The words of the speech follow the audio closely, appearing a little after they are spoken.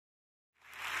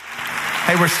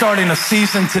Hey, we're starting a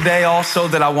season today also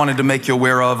that I wanted to make you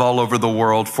aware of all over the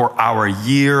world for our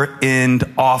year-end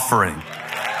offering.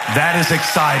 That is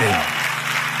exciting.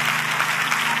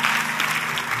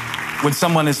 When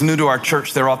someone is new to our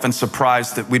church, they're often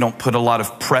surprised that we don't put a lot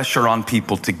of pressure on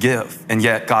people to give, and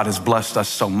yet God has blessed us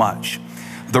so much.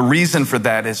 The reason for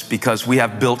that is because we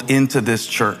have built into this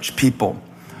church people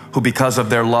who, because of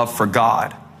their love for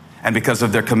God and because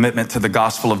of their commitment to the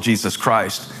gospel of Jesus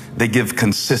Christ, they give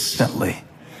consistently.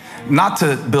 Not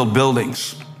to build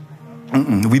buildings.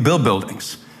 We build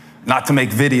buildings. Not to make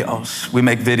videos. We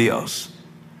make videos.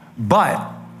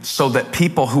 But so that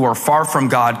people who are far from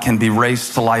God can be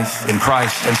raised to life in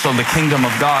Christ, and so the kingdom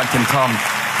of God can come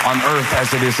on earth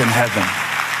as it is in heaven.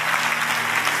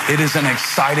 It is an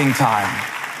exciting time.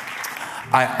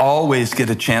 I always get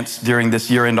a chance during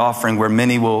this year-end offering where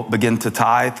many will begin to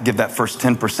tithe, give that first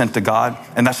 10% to God.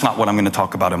 And that's not what I'm going to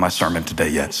talk about in my sermon today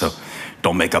yet. So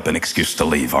don't make up an excuse to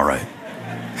leave, all right?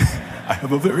 I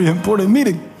have a very important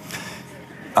meeting.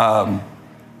 That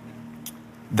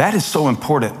is so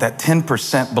important. That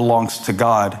 10% belongs to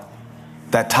God.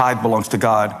 That tithe belongs to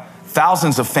God.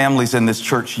 Thousands of families in this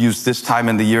church use this time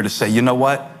in the year to say, you know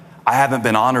what? I haven't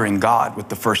been honoring God with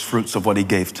the first fruits of what he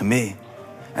gave to me.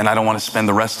 And I don't want to spend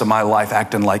the rest of my life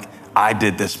acting like I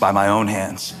did this by my own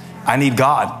hands. I need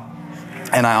God,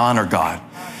 and I honor God.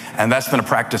 And that's been a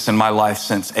practice in my life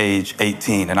since age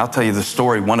 18. And I'll tell you the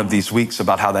story one of these weeks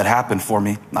about how that happened for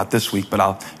me. Not this week, but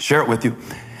I'll share it with you.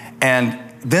 And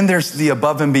then there's the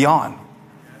above and beyond,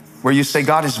 where you say,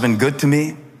 God has been good to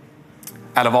me.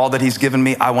 Out of all that he's given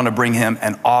me, I want to bring him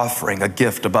an offering, a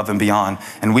gift above and beyond.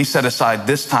 And we set aside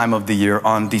this time of the year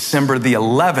on December the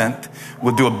 11th.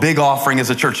 We'll do a big offering as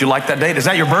a church. You like that date? Is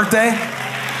that your birthday?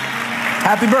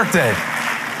 Happy birthday.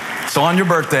 So on your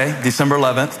birthday, December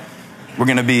 11th, we're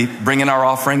going to be bringing our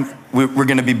offering. We're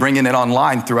going to be bringing it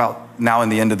online throughout now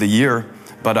and the end of the year.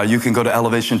 But you can go to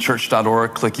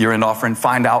elevationchurch.org, click year-end offering,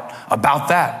 find out about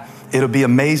that. It'll be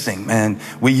amazing. And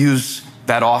we use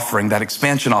that offering, that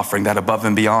expansion offering, that above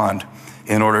and beyond,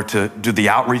 in order to do the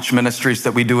outreach ministries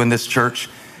that we do in this church.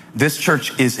 This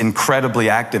church is incredibly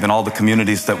active in all the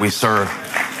communities that we serve.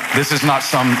 This is not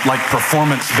some like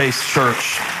performance-based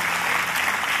church.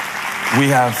 We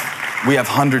have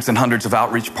hundreds and hundreds of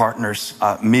outreach partners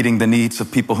meeting the needs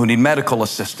of people who need medical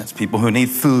assistance, people who need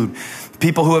food,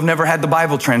 people who have never had the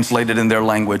Bible translated in their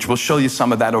language. We'll show you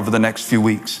some of that over the next few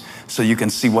weeks so you can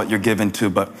see what you're given to.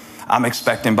 But I'm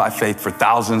expecting by faith for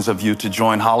thousands of you to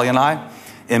join Holly and I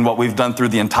in what we've done through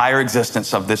the entire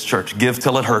existence of this church. Give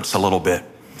till it hurts a little bit,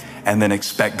 and then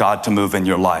expect God to move in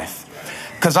your life.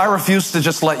 Because I refuse to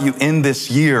just let you end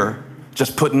this year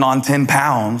just putting on 10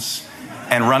 pounds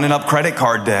and running up credit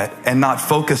card debt and not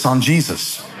focus on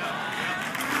Jesus.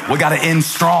 We got to end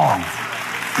strong,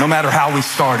 no matter how we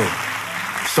started.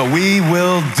 So we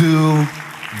will do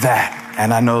that.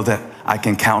 And I know that I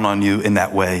can count on you in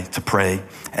that way to pray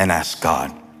and ask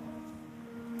God.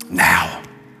 Now,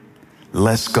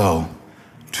 let's go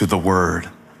to the Word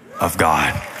of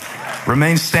God.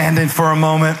 Remain standing for a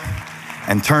moment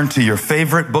and turn to your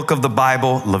favorite book of the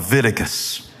Bible,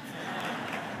 Leviticus.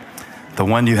 The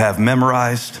one you have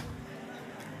memorized.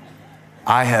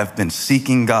 I have been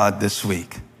seeking God this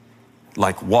week,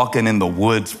 like walking in the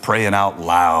woods, praying out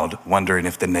loud, wondering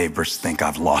if the neighbors think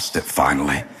I've lost it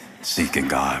finally, seeking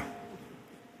God.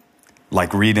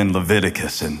 Like reading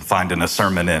Leviticus and finding a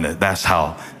sermon in it. That's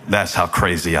how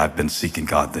crazy I've been seeking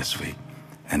God this week.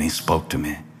 And he spoke to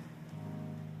me.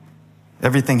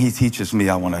 Everything he teaches me,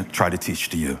 I want to try to teach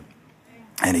to you.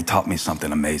 And he taught me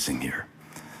something amazing here.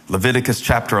 Leviticus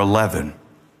chapter 11.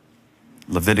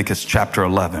 Leviticus chapter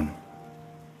 11.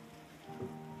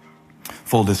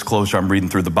 Full disclosure, I'm reading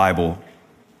through the Bible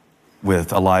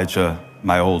with Elijah,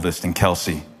 my oldest, and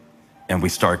Kelsey. And we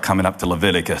started coming up to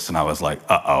Leviticus, and I was like,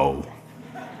 uh-oh.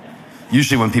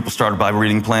 Usually when people start a Bible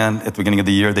reading plan at the beginning of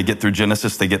the year, they get through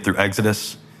Genesis, they get through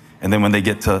Exodus. And then when they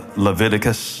get to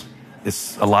Leviticus,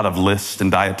 it's a lot of lists and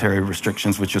dietary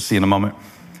restrictions, which you'll see in a moment.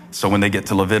 So when they get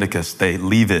to Leviticus, they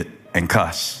leave it and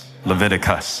cuss.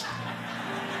 Leviticus.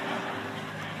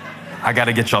 I got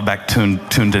to get y'all back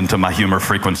tuned into my humor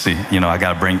frequency. You know, I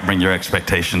got to bring your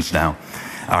expectations down.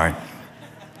 All right.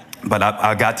 But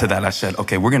I got to that. I said,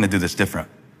 okay, we're going to do this different.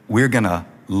 We're going to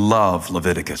love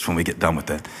Leviticus when we get done with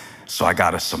it. So I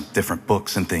got us some different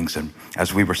books and things. And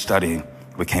as we were studying,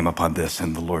 we came upon this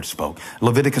and the Lord spoke.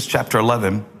 Leviticus chapter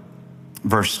 11,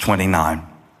 verse 29.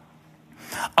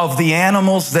 Of the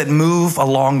animals that move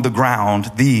along the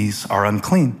ground, these are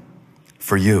unclean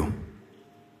for you.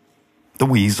 The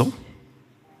weasel,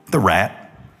 the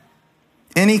rat,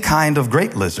 any kind of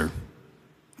great lizard,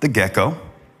 the gecko,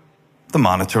 the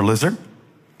monitor lizard,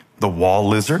 the wall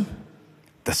lizard,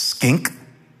 the skink,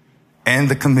 and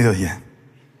the chameleon.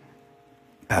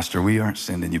 Pastor, we aren't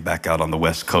sending you back out on the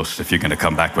West Coast if you're going to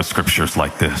come back with scriptures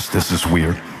like this. This is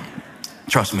weird.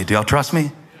 Trust me. Do y'all trust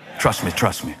me? Trust me,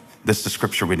 trust me. This is the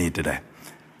scripture we need today.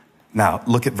 Now,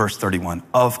 look at verse 31.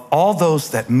 Of all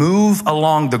those that move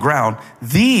along the ground,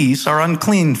 these are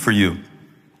unclean for you.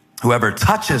 Whoever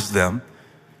touches them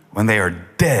when they are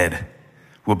dead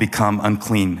will become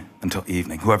unclean until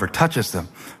evening. Whoever touches them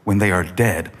when they are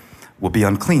dead will be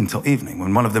unclean till evening.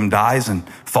 When one of them dies and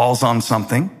falls on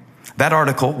something, that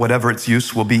article, whatever its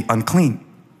use, will be unclean,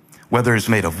 whether it's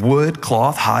made of wood,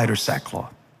 cloth, hide, or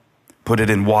sackcloth. Put it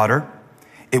in water,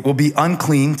 it will be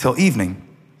unclean till evening,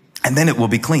 and then it will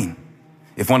be clean.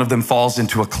 If one of them falls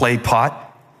into a clay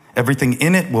pot, everything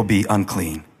in it will be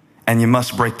unclean, and you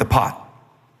must break the pot.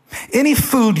 Any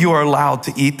food you are allowed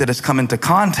to eat that has come into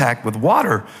contact with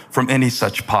water from any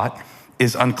such pot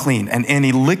is unclean, and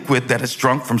any liquid that is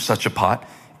drunk from such a pot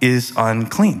is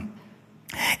unclean.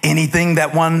 Anything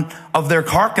that one of their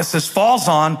carcasses falls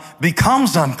on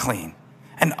becomes unclean.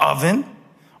 An oven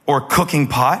or cooking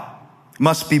pot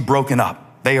must be broken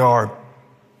up. They are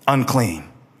unclean,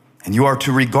 and you are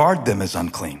to regard them as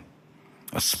unclean.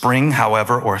 A spring,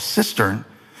 however, or a cistern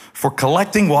for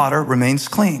collecting water remains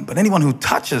clean, but anyone who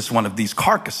touches one of these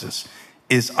carcasses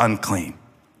is unclean.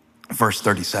 Verse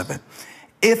 37,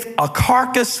 if a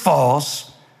carcass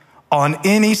falls on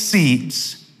any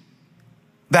seeds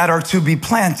that are to be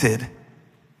planted,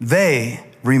 they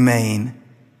remain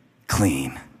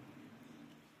clean.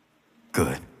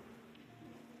 Good.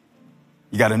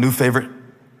 You got a new favorite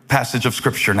passage of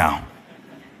scripture now.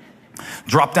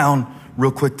 Drop down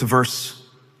real quick to verse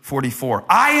 44.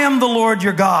 I am the Lord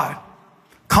your God.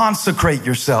 Consecrate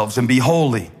yourselves and be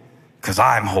holy, because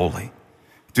I'm holy.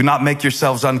 Do not make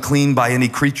yourselves unclean by any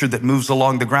creature that moves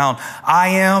along the ground. I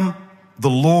am the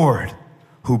Lord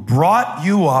who brought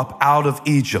you up out of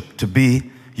Egypt to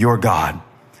be your God.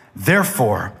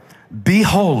 Therefore, be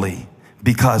holy,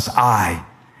 because I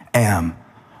am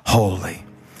holy.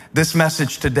 This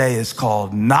message today is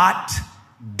called Not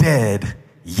Dead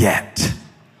Yet.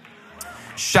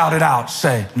 Shout it out.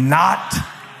 Say, not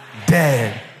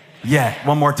dead yet.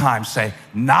 One more time. Say,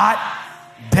 not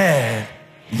dead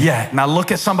yet. Now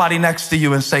look at somebody next to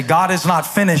you and say, God is not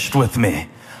finished with me.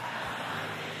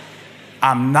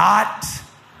 I'm not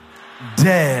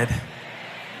dead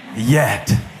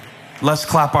yet. Let's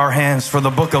clap our hands for the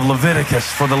book of Leviticus,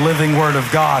 for the living word of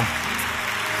God.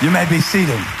 You may be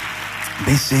seated.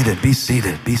 Be seated, be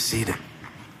seated, be seated,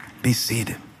 be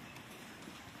seated.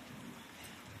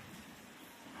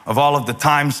 Of all of the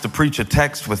times to preach a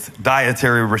text with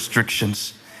dietary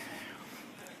restrictions,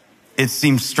 it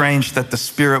seems strange that the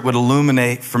Spirit would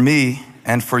illuminate for me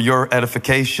and for your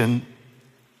edification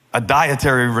a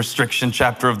dietary restriction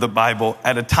chapter of the Bible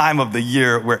at a time of the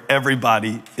year where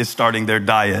everybody is starting their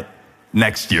diet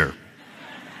next year.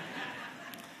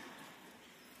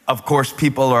 Of course,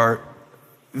 people are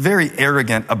very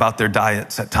arrogant about their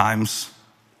diets at times.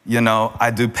 You know,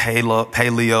 I do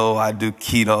paleo, I do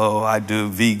keto, I do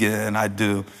vegan, I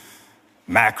do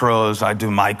macros, I do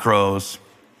micros.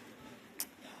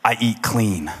 I eat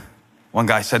clean. One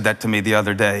guy said that to me the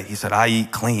other day. He said, I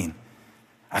eat clean.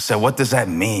 I said, what does that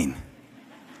mean?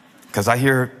 Because I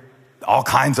hear all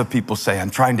kinds of people say,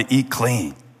 I'm trying to eat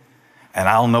clean. And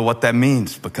I don't know what that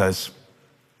means because,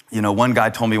 you know, one guy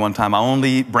told me one time, I only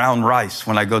eat brown rice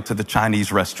when I go to the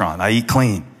Chinese restaurant. I eat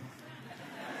clean.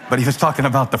 But he was talking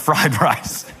about the fried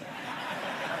rice.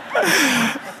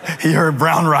 He heard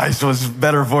brown rice was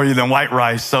better for you than white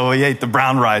rice, so he ate the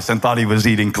brown rice and thought he was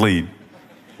eating clean.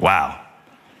 Wow.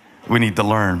 We need to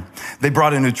learn. They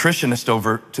brought a nutritionist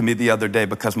over to me the other day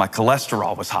because my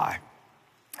cholesterol was high.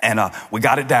 And we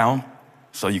got it down,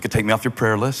 so you could take me off your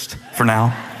prayer list for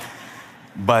now.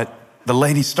 But the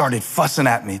lady started fussing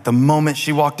at me the moment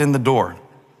she walked in the door.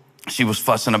 She was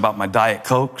fussing about my Diet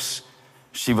Cokes.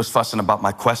 She was fussing about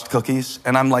my Quest cookies.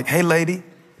 And I'm like, hey, lady,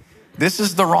 this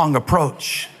is the wrong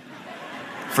approach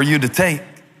for you to take.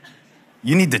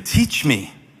 You need to teach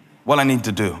me what I need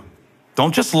to do.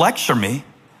 Don't just lecture me.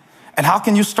 And how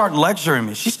can you start lecturing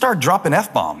me? She started dropping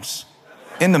F-bombs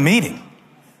in the meeting,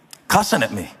 cussing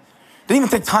at me. Didn't even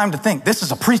take time to think, this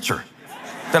is a preacher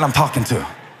that I'm talking to.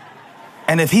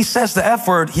 And if he says the F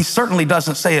word, he certainly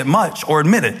doesn't say it much or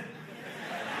admit it.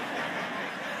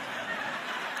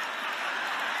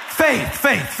 Faith.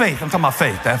 I'm talking about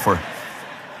faith, that word.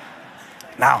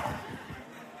 Now,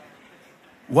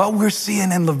 what we're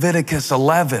seeing in Leviticus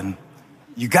 11,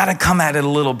 you got to come at it a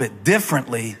little bit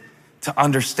differently to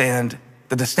understand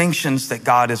the distinctions that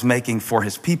God is making for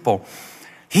his people.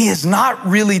 He is not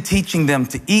really teaching them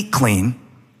to eat clean.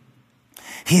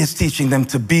 He is teaching them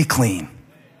to be clean,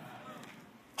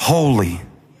 holy,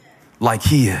 like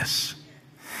he is.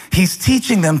 He's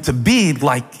teaching them to be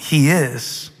like he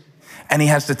is, and he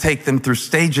has to take them through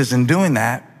stages in doing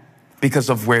that because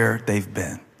of where they've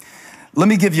been. Let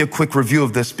me give you a quick review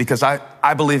of this because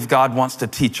I believe God wants to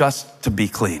teach us to be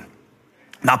clean.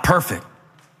 Not perfect,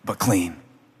 but clean.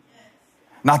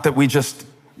 Not that we just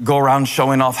go around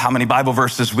showing off how many Bible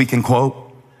verses we can quote,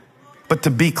 but to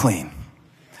be clean.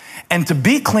 And to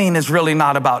be clean is really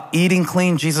not about eating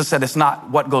clean. Jesus said it's not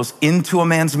what goes into a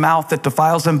man's mouth that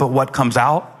defiles him, but what comes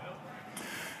out.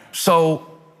 So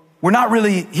we're not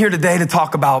really here today to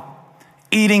talk about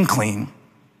eating clean.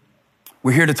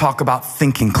 We're here to talk about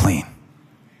thinking clean.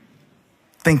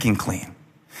 Thinking clean.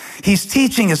 He's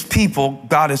teaching his people,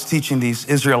 God is teaching these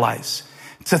Israelites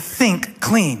to think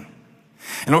clean.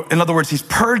 In other words, he's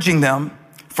purging them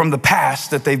from the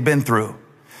past that they've been through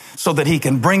so that he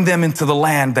can bring them into the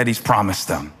land that he's promised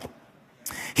them.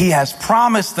 He has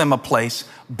promised them a place,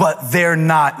 but they're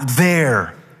not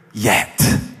there yet.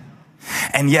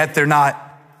 And yet they're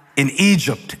not in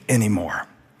Egypt anymore,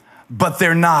 but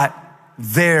they're not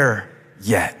there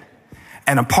yet.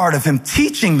 And a part of him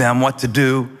teaching them what to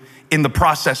do in the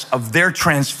process of their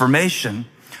transformation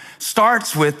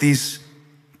starts with these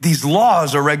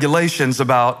laws or regulations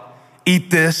about eat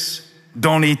this,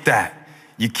 don't eat that.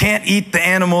 You can't eat the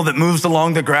animal that moves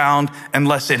along the ground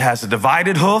unless it has a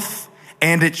divided hoof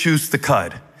and it chews the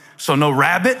cud. So no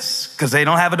rabbits, because they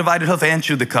don't have a divided hoof and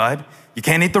chew the cud. You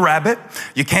can't eat the rabbit.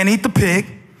 You can't eat the pig.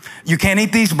 You can't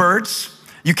eat these birds.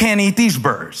 You can't eat these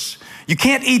birds. You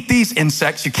can't eat these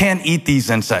insects. You can't eat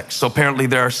these insects. So apparently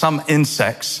there are some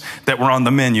insects that were on the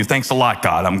menu. Thanks a lot,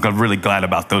 God. I'm really glad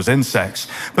about those insects.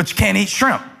 But you can't eat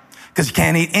shrimp because you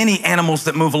can't eat any animals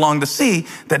that move along the sea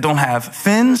that don't have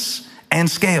fins and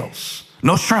scales.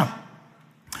 No shrimp.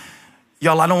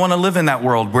 Y'all, I don't want to live in that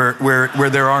world where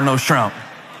there are no shrimp.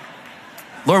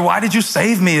 Lord, why did you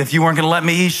save me if you weren't going to let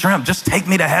me eat shrimp? Just take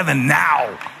me to heaven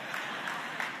now.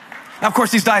 Now, of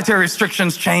course, these dietary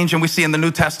restrictions change, and we see in the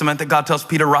New Testament that God tells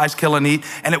Peter, rise, kill, and eat,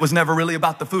 and it was never really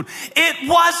about the food. It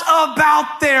was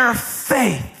about their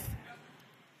faith.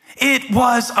 It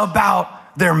was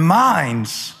about their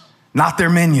minds, not their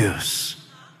menus.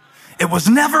 It was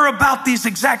never about these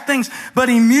exact things, but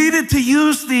he needed to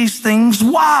use these things.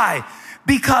 Why?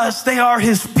 Because they are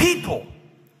his people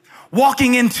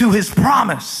walking into his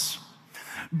promise.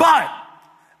 But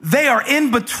they are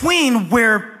in between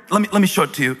where, let me show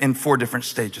it to you in 4 different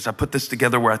stages. I put this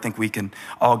together where I think we can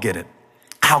all get it.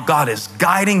 How God is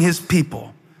guiding his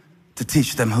people to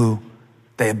teach them who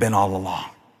they have been all along.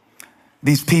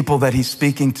 These people that he's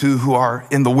speaking to who are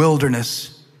in the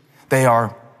wilderness, they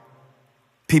are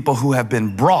people who have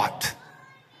been brought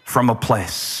from a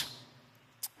place.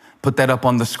 Put that up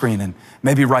on the screen and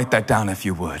maybe write that down if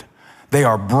you would. They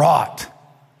are brought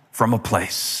from a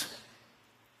place.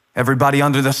 Everybody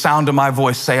under the sound of my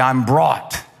voice say, I'm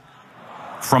brought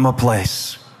from a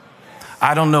place.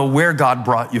 I don't know where God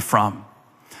brought you from,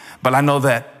 but I know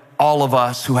that all of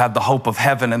us who have the hope of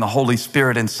heaven and the Holy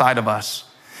Spirit inside of us,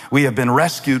 we have been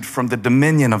rescued from the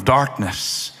dominion of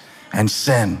darkness and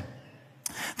sin.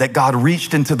 That God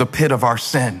reached into the pit of our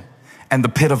sin and the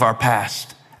pit of our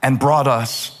past and brought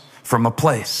us from a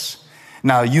place.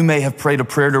 Now, you may have prayed a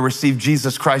prayer to receive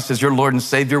Jesus Christ as your Lord and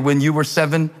Savior when you were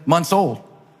 7 months old,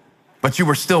 but you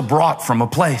were still brought from a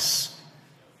place.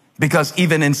 Because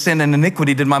even in sin and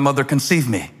iniquity did my mother conceive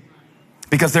me.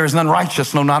 Because there is none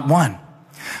righteous, no, not one.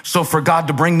 So for God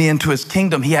to bring me into his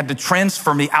kingdom, he had to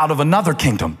transfer me out of another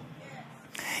kingdom.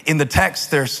 In the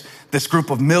text, there's this group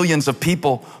of millions of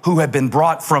people who have been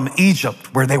brought from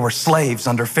Egypt, where they were slaves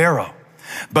under Pharaoh.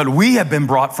 But we have been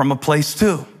brought from a place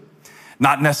too.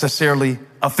 Not necessarily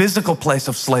a physical place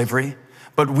of slavery,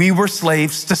 but we were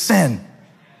slaves to sin.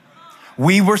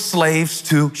 We were slaves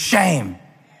to shame.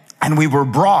 And we were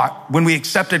brought, when we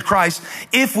accepted Christ,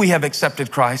 if we have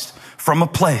accepted Christ, from a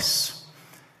place.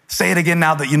 Say it again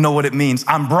now that you know what it means.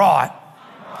 I'm brought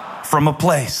from a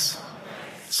place.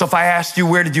 So if I asked you,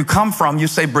 where did you come from? You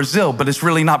say Brazil, but it's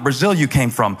really not Brazil you came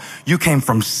from. You came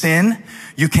from sin.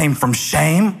 You came from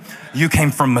shame. You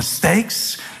came from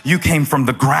mistakes. You came from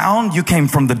the ground. You came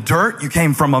from the dirt. You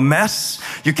came from a mess.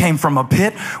 You came from a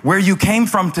pit. Where you came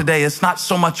from today is not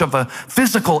so much of a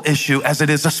physical issue as it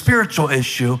is a spiritual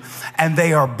issue. And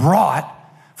they are brought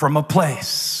from a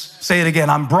place. Say it again.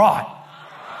 I'm brought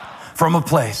from a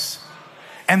place.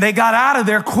 And they got out of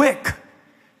there quick.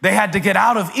 They had to get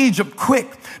out of Egypt quick.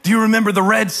 Do you remember the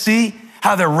Red Sea?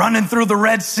 how they're running through the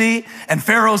Red Sea and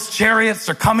Pharaoh's chariots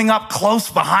are coming up close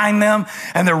behind them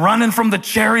and they're running from the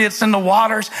chariots in the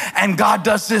waters. And God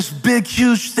does this big,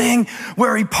 huge thing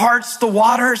where he parts the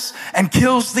waters and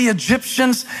kills the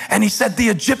Egyptians. And he said, the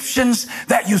Egyptians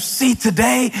that you see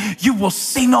today, you will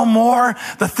see no more.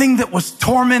 The thing that was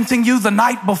tormenting you the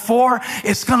night before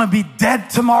is going to be dead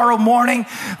tomorrow morning.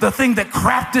 The thing that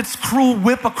cracked its cruel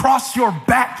whip across your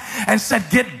back and said,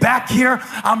 get back here.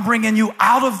 I'm bringing you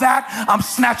out of that. I'm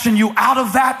snatching you out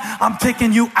of that. I'm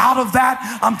taking you out of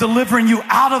that. I'm delivering you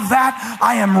out of that.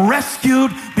 I am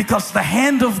rescued because the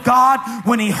hand of God,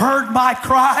 when he heard my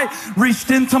cry, reached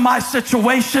into my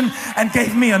situation and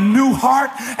gave me a new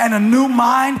heart and a new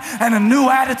mind and a new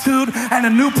attitude and a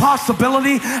new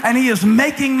possibility. And he is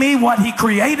making me what he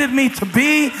created me to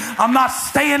be. I'm not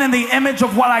staying in the image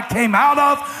of what I came out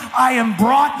of. I am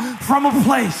brought from a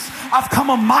place. I've come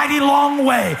a mighty long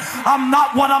way. I'm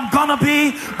not what I'm gonna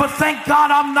be, but thank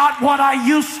God I'm not what I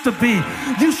used to be.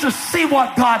 You should see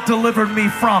what God delivered me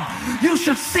from. You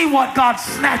should see what God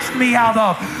snatched me out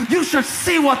of. You should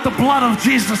see what the blood of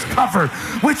Jesus covered.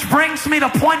 Which brings me to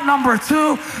point number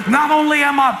 2. Not only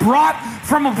am I brought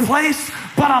from a place,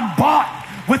 but I'm bought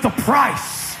with a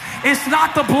price. It's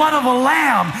not the blood of a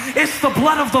lamb. It's the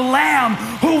blood of the lamb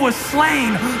who was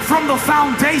slain from the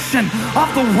foundation of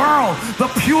the world. The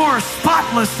pure,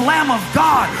 spotless Lamb of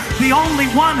God. The only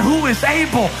one who is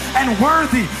able and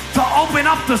worthy to open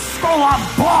up the scroll. I'm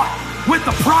bought with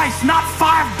the price. Not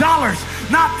 $5,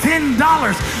 not $10,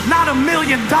 not $1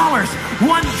 million.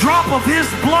 One drop of his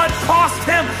blood cost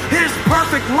him his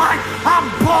perfect life. I'm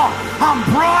bought. I'm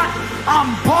brought. I'm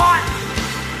bought.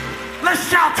 Let's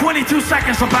shout 22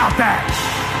 seconds about that.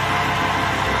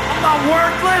 I'm not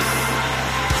worthless.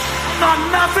 I'm not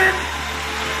nothing.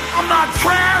 I'm not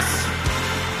trash.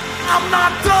 I'm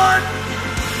not done.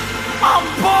 I'm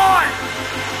bought.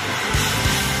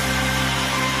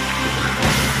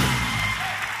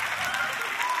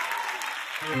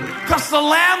 Because the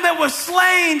lamb that was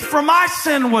slain for my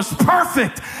sin was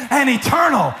perfect and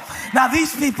eternal. Now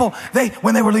these people,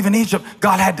 when they were leaving Egypt,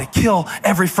 God had to kill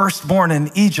every firstborn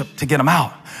in Egypt to get them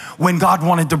out. When God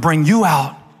wanted to bring you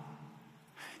out,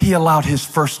 he allowed his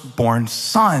firstborn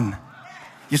son.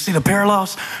 You see the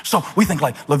parallels? So we think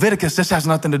like Leviticus, this has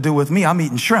nothing to do with me. I'm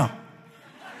eating shrimp.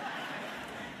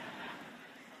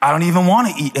 I don't even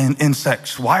want to eat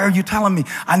insects. Why are you telling me?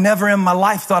 I never in my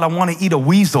life thought I want to eat a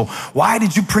weasel. Why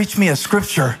did you preach me a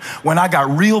scripture when I got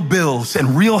real bills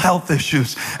and real health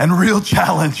issues and real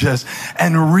challenges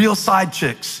and real side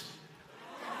chicks?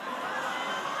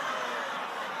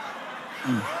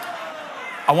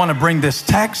 I want to bring this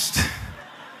text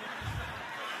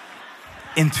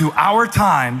into our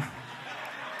time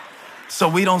so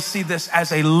we don't see this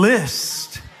as a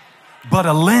list, but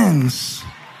a lens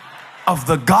of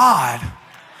the God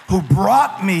who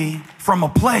brought me from a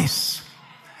place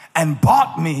and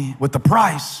bought me with a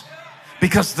price.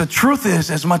 Because the truth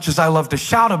is, as much as I love to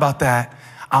shout about that,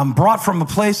 I'm brought from a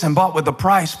place and bought with a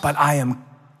price, but I am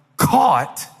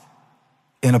caught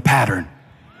in a pattern.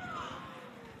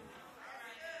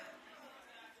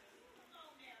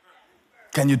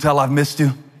 Can you tell I've missed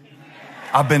you?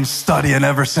 I've been studying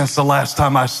ever since the last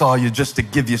time I saw you just to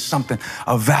give you something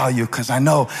of value, because I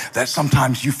know that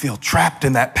sometimes you feel trapped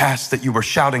in that past that you were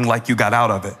shouting like you got out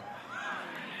of it.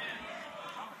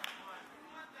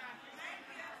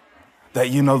 That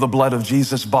you know the blood of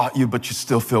Jesus bought you, but you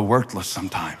still feel worthless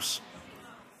sometimes.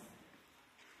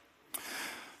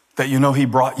 That you know he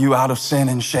brought you out of sin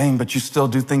and shame, but you still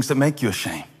do things that make you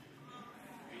ashamed.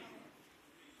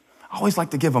 I always like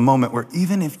to give a moment where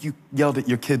even if you yelled at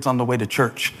your kids on the way to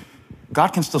church, God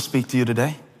can still speak to you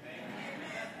today.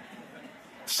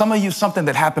 Some of you, something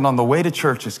that happened on the way to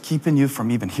church is keeping you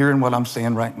from even hearing what I'm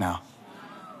saying right now.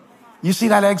 You see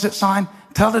that exit sign?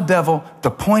 Tell the devil to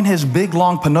point his big,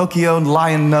 long Pinocchio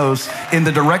lion nose in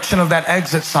the direction of that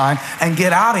exit sign and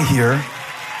get out of here,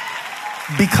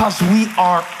 because we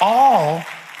are all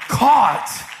caught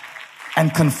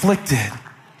and conflicted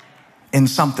in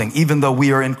something. Even though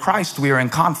we are in Christ, we are in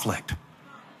conflict.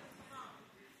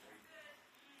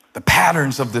 The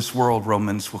patterns of this world,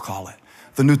 Romans will call it.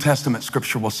 The New Testament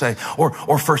scripture will say, or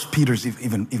 1 Peter's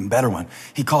even better one.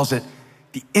 He calls it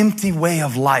the empty way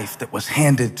of life that was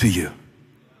handed to you.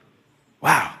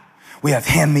 Wow. We have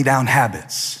hand-me-down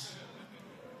habits.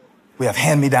 We have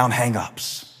hand-me-down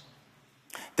hang-ups.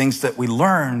 Things that we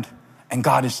learned, and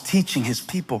God is teaching his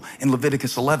people in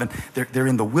Leviticus 11. They're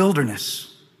in the wilderness.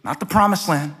 Not the promised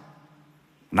land,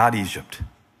 not Egypt,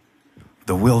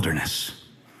 the wilderness.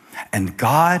 And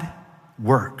God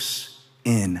works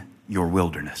in your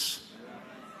wilderness.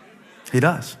 He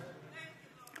does.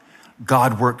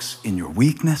 God works in your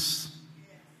weakness.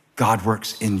 God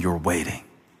works in your waiting.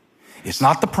 It's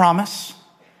not the promise.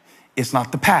 It's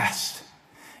not the past.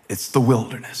 It's the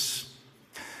wilderness.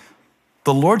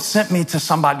 The Lord sent me to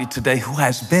somebody today who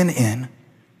has been in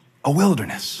a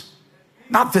wilderness,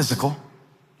 not physical,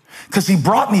 because he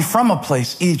brought me from a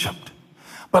place, Egypt,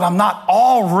 but I'm not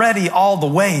already all the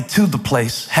way to the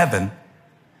place, heaven,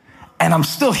 and I'm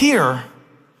still here.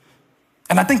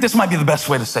 And I think this might be the best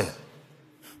way to say it.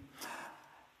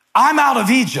 I'm out of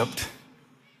Egypt,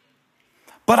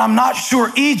 but I'm not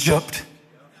sure Egypt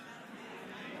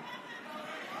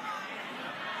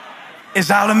is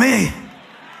out of me.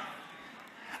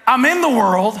 I'm in the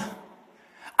world.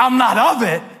 I'm not of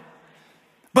it,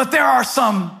 but there are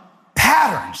some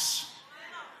patterns.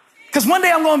 Because one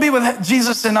day I'm going to be with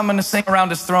Jesus and I'm going to sing around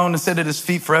his throne and sit at his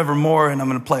feet forevermore, and I'm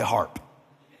going to play a harp.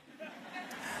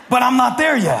 But I'm not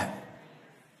there yet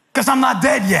because I'm not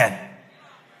dead yet.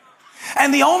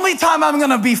 And the only time I'm going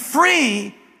to be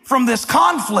free from this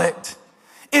conflict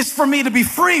is for me to be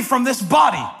free from this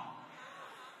body.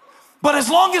 But as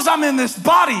long as I'm in this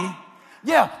body,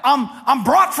 I'm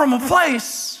brought from a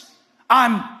place.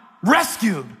 I'm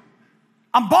rescued.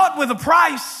 I'm bought with a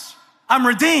price. I'm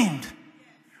redeemed.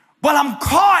 But I'm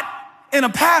caught in a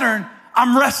pattern.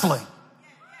 I'm wrestling.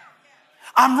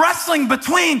 I'm wrestling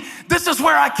between this is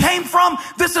where I came from,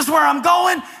 this is where I'm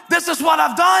going, this is what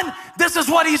I've done, this is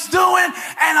what he's doing,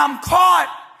 and I'm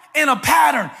caught in a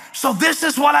pattern. So this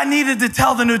is what I needed to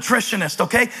tell the nutritionist,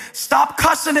 okay? Stop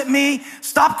cussing at me,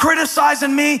 stop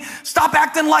criticizing me, stop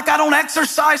acting like I don't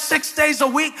exercise 6 days a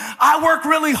week. I work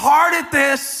really hard at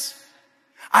this.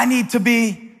 I need to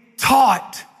be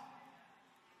taught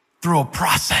through a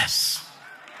process.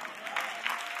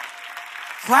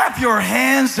 Clap your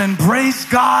hands and praise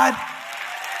God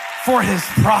for his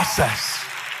process.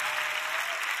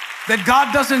 That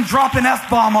God doesn't drop an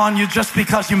F-bomb on you just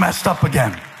because you messed up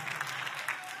again.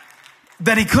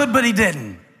 That he could, but he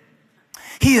didn't.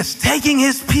 He is taking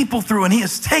his people through, and he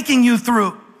is taking you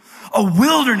through a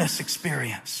wilderness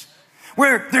experience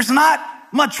where there's not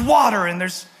much water and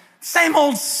there's same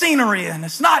old scenery and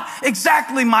it's not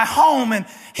exactly my home, and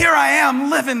here I am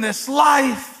living this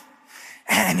life.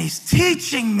 And he's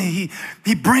teaching me.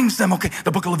 He brings them. Okay,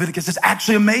 the book of Leviticus is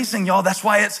actually amazing, y'all. That's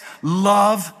why it's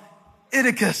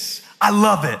Love-iticus. I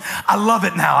love it. I love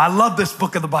it now. I love this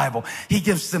book of the Bible. He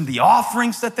gives them the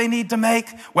offerings that they need to make,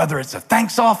 whether it's a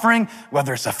thanks offering,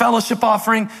 whether it's a fellowship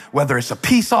offering, whether it's a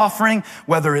peace offering,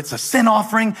 whether it's a sin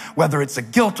offering, whether it's a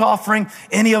guilt offering,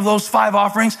 any of those 5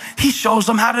 offerings. He shows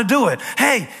them how to do it.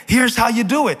 Hey, here's how you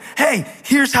do it. Hey,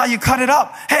 here's how you cut it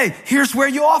up. Hey, here's where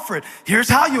you offer it. Here's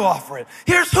how you offer it.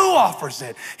 Here's who offers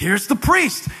it. Here's the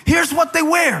priest. Here's what they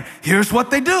wear. Here's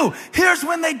what they do. Here's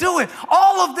when they do it.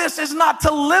 All of this is not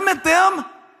to limit them,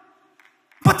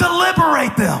 but to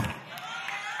liberate them.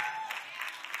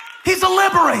 He's a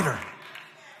liberator.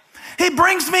 He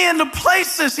brings me into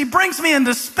places. He brings me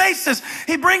into spaces.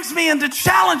 He brings me into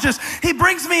challenges. He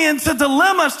brings me into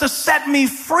dilemmas to set me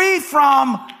free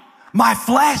from my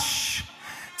flesh,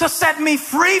 to set me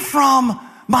free from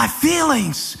my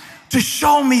feelings, to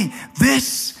show me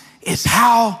this is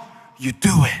how you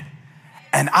do it.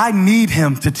 And I need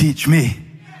him to teach me.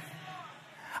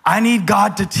 I need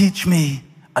God to teach me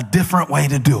a different way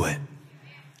to do it.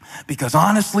 Because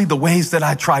honestly, the ways that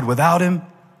I tried without him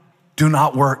do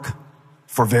not work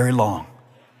for very long.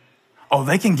 Oh,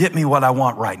 they can get me what I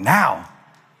want right now,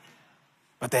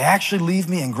 but they actually leave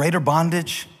me in greater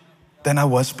bondage than I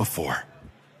was before.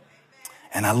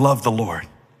 And I love the Lord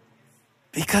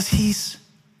because he's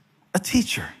a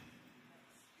teacher.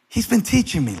 He's been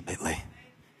teaching me lately.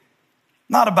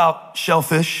 Not about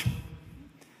shellfish.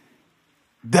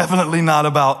 Definitely not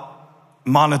about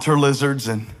monitor lizards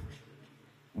and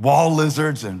wall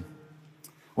lizards. And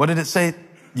what did it say?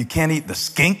 You can't eat the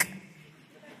skink.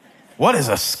 What is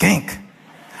a skink?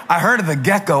 I heard of the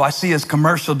gecko. I see his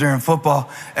commercial during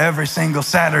football every single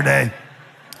Saturday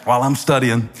while I'm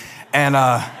studying. And,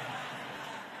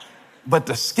 but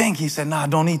the skink, he said, nah,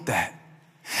 don't eat that.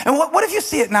 And what if you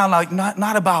see it now, like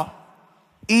not about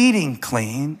eating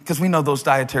clean, because we know those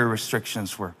dietary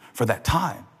restrictions were for that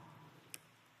time.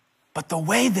 But the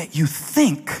way that you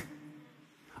think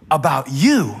about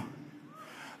you,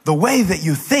 the way that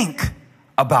you think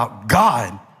about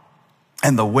God,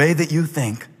 and the way that you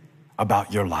think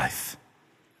about your life.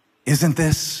 Isn't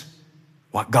this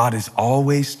what God is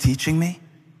always teaching me?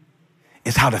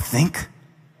 Is how to think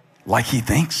like he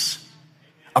thinks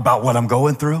about what I'm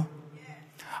going through,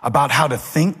 about how to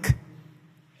think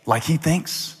like he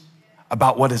thinks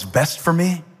about what is best for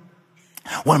me.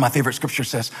 One of my favorite scriptures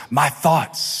says, my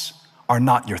thoughts are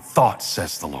not your thoughts,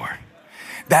 says the Lord.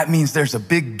 that means there's a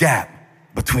big gap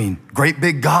between great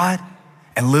big God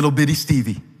and little bitty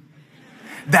Stevie.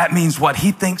 That means what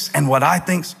he thinks and what I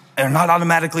think are not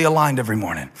automatically aligned every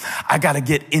morning. I got to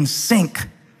get in sync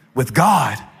with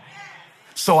God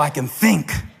so I can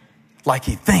think like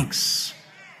he thinks.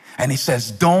 And he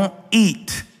says, don't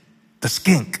eat the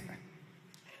skink.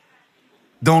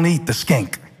 Don't eat the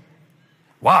skink.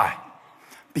 Why?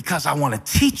 Because I want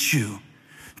to teach you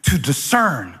to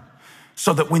discern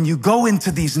so that when you go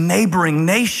into these neighboring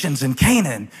nations in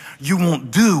Canaan, you won't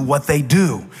do what they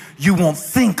do. You won't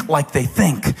think like they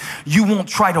think. You won't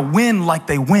try to win like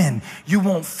they win. You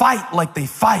won't fight like they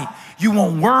fight. You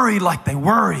won't worry like they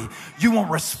worry. You won't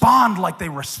respond like they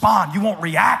respond. You won't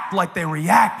react like they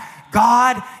react.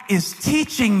 God is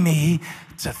teaching me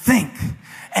to think.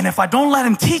 And if I don't let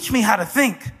him teach me how to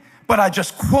think, but I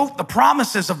just quote the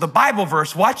promises of the Bible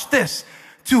verse, watch this,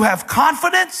 to have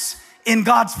confidence in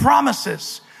God's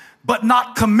promises, but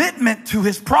not commitment to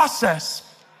his process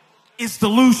is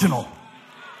delusional.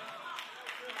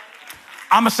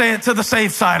 I'm gonna say it to the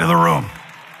safe side of the room.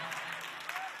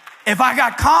 If I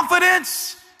got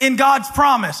confidence in God's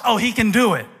promise, oh, he can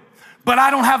do it, but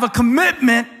I don't have a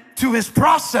commitment to his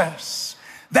process,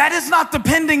 that is not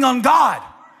depending on God.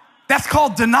 That's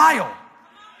called denial.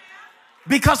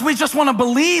 Because we just want to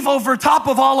believe over top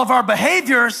of all of our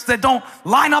behaviors that don't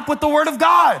line up with the word of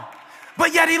God.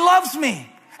 But yet he loves me,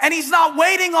 and he's not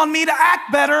waiting on me to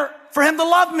act better for him to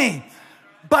love me.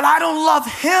 But I don't love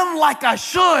him like I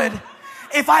should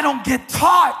if I don't get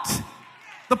taught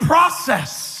the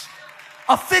process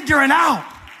of figuring out,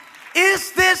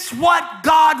 is this what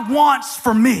God wants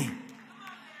for me?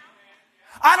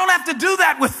 I don't have to do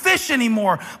that with fish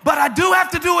anymore, but I do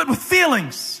have to do it with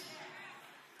feelings.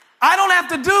 I don't have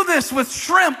to do this with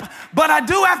shrimp, but I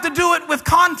do have to do it with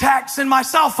contacts in my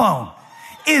cell phone.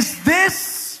 Is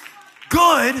this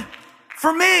good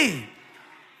for me?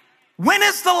 When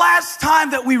is the last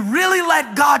time that we really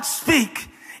let God speak?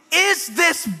 Is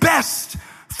this best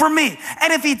for me?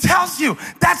 And if he tells you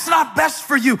that's not best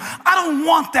for you, I don't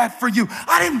want that for you.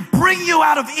 I didn't bring you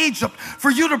out of Egypt for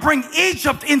you to bring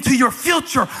Egypt into your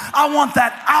future. I want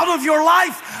that out of your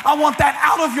life. I want that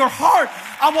out of your heart.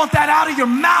 I want that out of your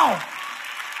mouth.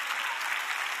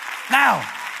 Now,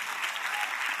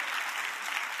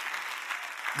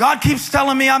 God keeps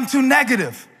telling me I'm too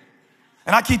negative.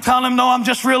 And I keep telling him, no, I'm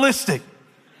just realistic.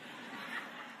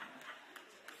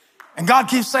 And God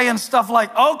keeps saying stuff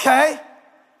like, okay,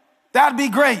 that'd be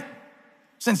great,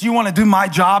 since you want to do my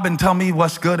job and tell me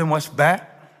what's good and what's bad.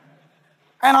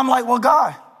 And I'm like, well,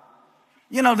 God,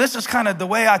 you know, this is kind of the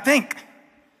way I think.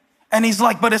 And he's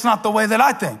like, but it's not the way that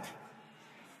I think.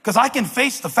 Because I can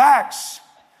face the facts,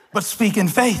 but speak in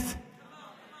faith.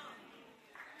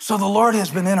 So the Lord has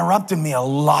been interrupting me a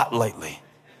lot lately,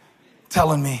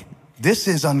 telling me, this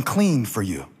is unclean for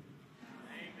you.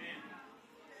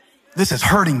 This is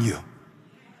hurting you.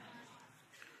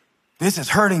 This is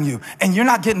hurting you. And you're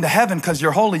not getting to heaven because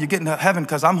you're holy. You're getting to heaven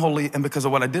because I'm holy and because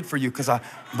of what I did for you, because I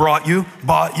brought you,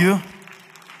 bought you.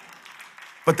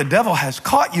 But the devil has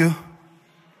caught you.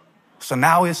 So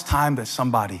now it's time that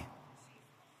somebody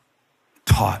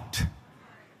taught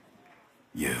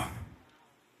you.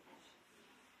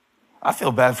 I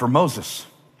feel bad for Moses.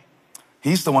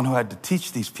 He's the one who had to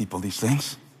teach these people these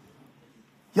things.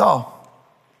 Y'all,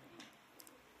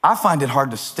 I find it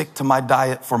hard to stick to my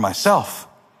diet for myself.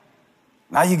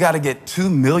 Now you got to get 2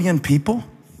 million people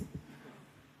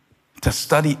to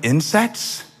study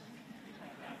insects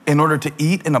in order to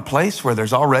eat in a place where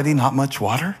there's already not much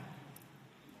water.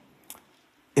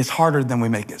 It's harder than we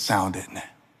make it sound, isn't it?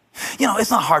 You know,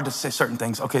 it's not hard to say certain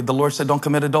things. Okay, the Lord said don't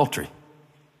commit adultery.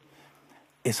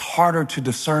 It's harder to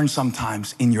discern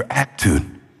sometimes in your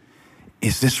attitude.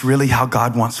 Is this really how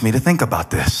God wants me to think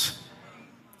about this?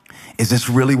 Is this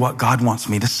really what God wants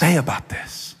me to say about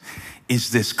this?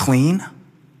 Is this clean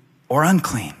or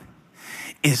unclean?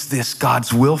 Is this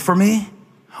God's will for me?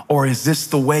 Or is this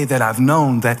the way that I've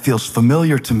known that feels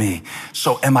familiar to me?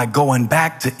 So am I going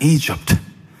back to Egypt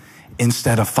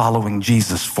instead of following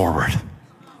Jesus forward?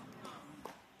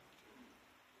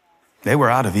 They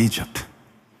were out of Egypt.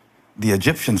 The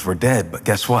Egyptians were dead, but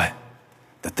guess what?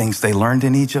 The things they learned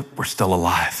in Egypt were still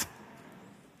alive.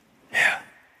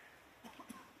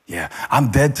 Yeah,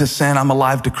 I'm dead to sin. I'm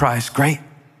alive to Christ. Great.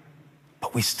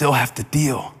 But we still have to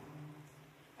deal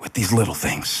with these little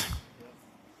things.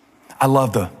 I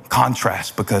love the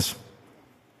contrast because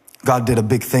God did a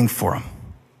big thing for him.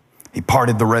 He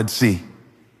parted the Red Sea.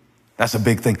 That's a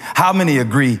big thing. How many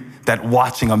agree that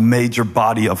watching a major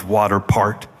body of water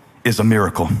part is a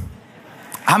miracle?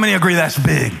 How many agree that's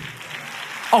big?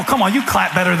 Oh, come on, you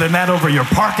clap better than that over your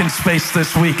parking space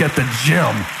this week at the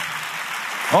gym.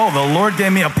 Oh, the Lord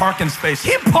gave me a parking space.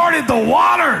 He parted the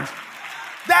waters.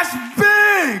 That's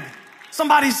big.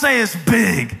 Somebody say it's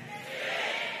big.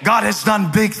 God has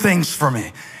done big things for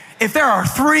me. If there are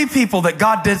 3 people that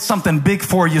God did something big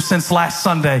for you since last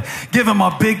Sunday, give him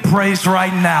a big praise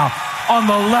right now on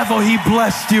the level he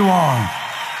blessed you on.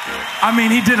 I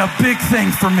mean, he did a big thing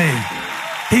for me.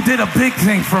 He did a big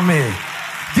thing for me.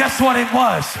 Guess what it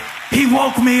was? He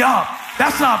woke me up.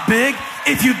 That's not big.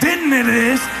 If you didn't, it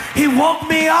is. He woke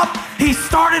me up. He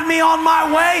started me on my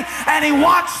way, and he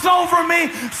watched over me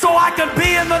so I could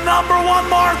be in the number one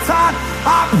more time.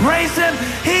 I praise him.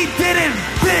 He did it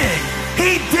big.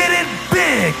 He did it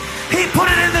big. He put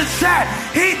it in the chat.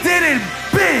 He did it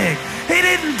big. He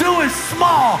didn't do it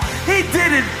small. He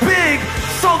did it big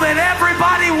so that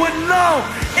everybody would know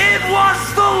it was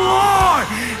the Lord.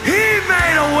 He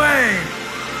made a way.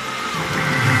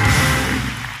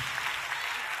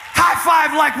 High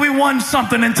five like we won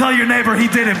something and tell your neighbor he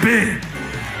did it big.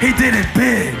 He did it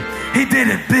big. He did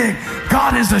it big.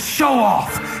 God is a show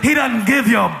off. He doesn't give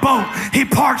you a boat. He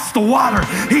parts the water.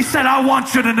 He said, I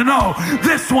want you to know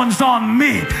this one's on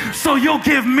me. So you'll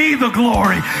give me the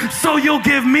glory. So you'll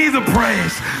give me the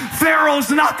praise. Pharaoh's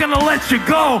not going to let you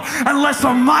go unless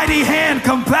a mighty hand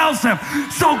compels him.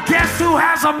 So guess who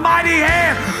has a mighty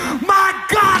hand? My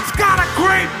God's got a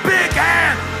great big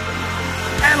hand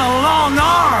and a long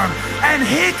arm, and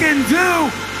he can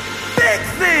do big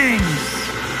things.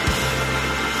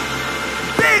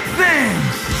 Big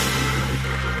things.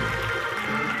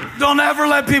 Don't ever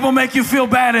let people make you feel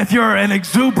bad if you're an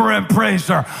exuberant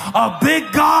praiser. A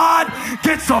big God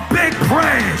gets a big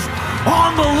praise.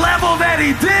 On the level that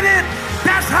he did it,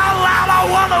 that's how loud I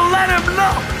want to let him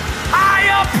know. I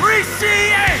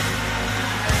appreciate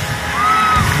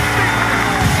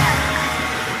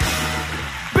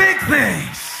big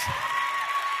things.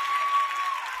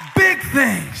 Big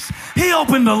things. He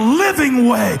opened a living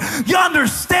way. You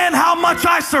understand how much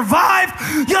I survived?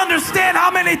 You understand how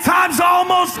many times I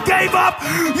almost gave up?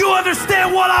 You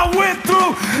understand what I went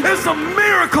through? It's a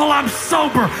miracle I'm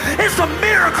sober. It's a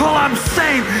miracle I'm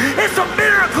sane. It's a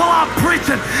miracle I'm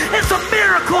preaching. It's a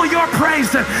miracle you're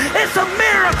praising. It's a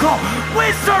miracle we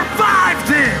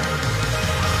survived it.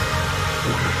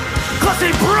 Because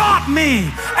he brought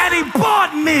me and he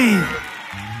bought me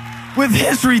with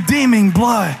his redeeming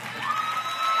blood.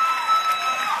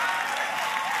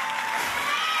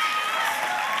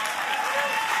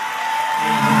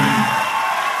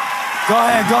 Go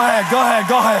ahead, go ahead, go ahead,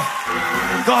 go ahead.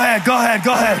 Go ahead, go ahead,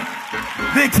 go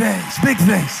ahead. Big things, big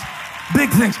things, big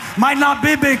things. Might not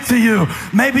be big to you.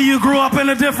 Maybe you grew up in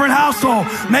a different household.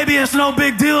 Maybe it's no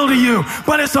big deal to you,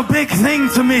 but it's a big thing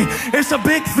to me. It's a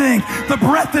big thing. The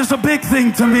breath is a big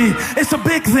thing to me. It's a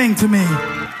big thing to me.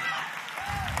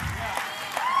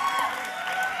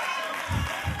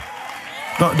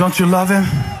 Don't you love him?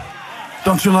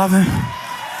 Don't you love him?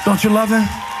 Don't you love him?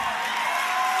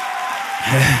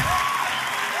 Yeah.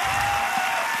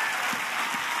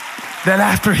 That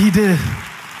after he did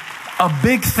a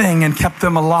big thing and kept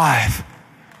them alive,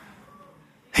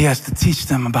 he has to teach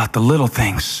them about the little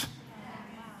things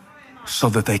so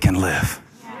that they can live.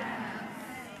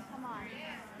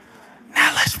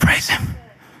 Now let's praise him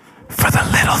for the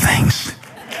little things.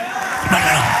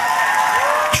 No.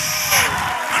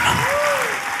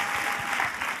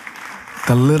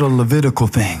 The little Levitical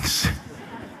things,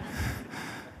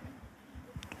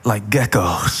 like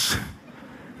geckos,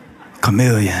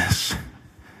 chameleons,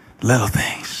 little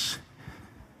things.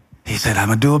 He said, I'm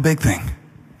going to do a big thing,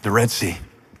 the Red Sea.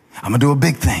 I'm going to do a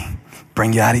big thing,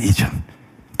 bring you out of Egypt.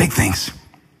 Big things.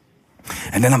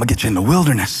 And then I'm going to get you in the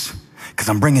wilderness because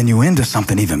I'm bringing you into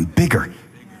something even bigger.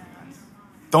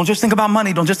 Don't just think about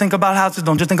money. Don't just think about houses.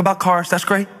 Don't just think about cars. That's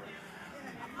great.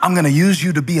 I'm going to use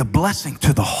you to be a blessing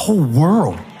to the whole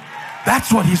world.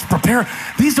 That's what he's prepared.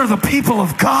 These are the people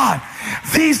of God.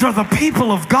 These are the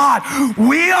people of God.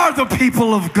 We are the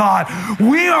people of God.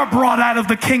 We are brought out of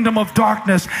the kingdom of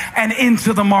darkness and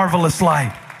into the marvelous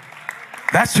light.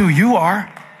 That's who you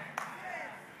are.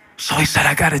 So he said,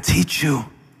 I got to teach you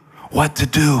what to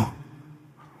do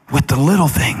with the little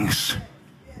things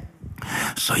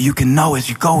so you can know as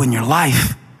you go in your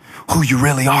life who you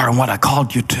really are and what I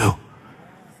called you to.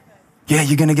 Yeah,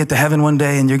 you're going to get to heaven one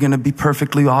day and you're going to be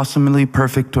perfectly, awesomely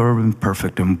perfect or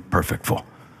imperfect and perfectful.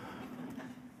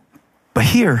 But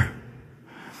here,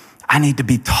 I need to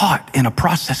be taught in a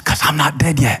process because I'm not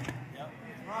dead yet.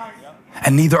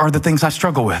 And neither are the things I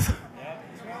struggle with.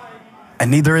 And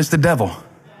neither is the devil.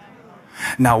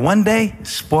 Now, one day,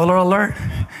 spoiler alert,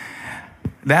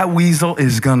 that weasel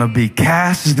is going to be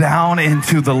cast down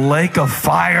into the lake of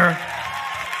fire.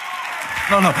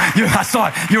 No, I saw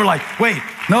it. You were like, wait,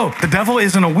 no, the devil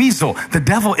isn't a weasel. The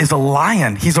devil is a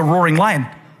lion. He's a roaring lion.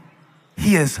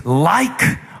 He is like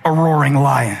a roaring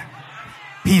lion.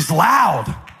 He's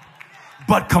loud.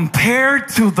 But compared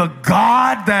to the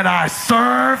God that I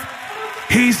serve,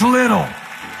 he's little.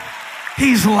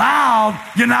 He's loud.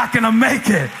 You're not going to make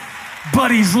it.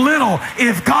 But he's little.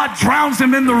 If God drowns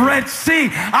him in the Red Sea,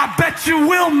 I bet you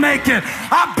will make it.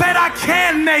 I bet I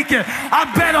can make it.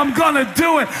 I bet I'm going to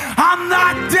do it. I'm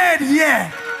not dead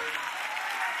yet.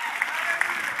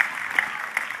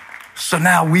 So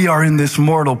now we are in this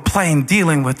mortal plane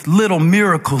dealing with little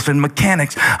miracles and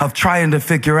mechanics of trying to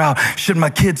figure out, should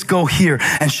my kids go here?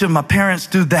 And should my parents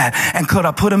do that? And could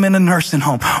I put them in a nursing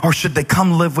home? Or should they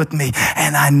come live with me?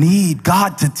 And I need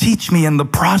God to teach me in the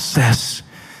process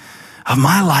of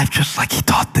my life, just like he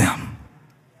taught them.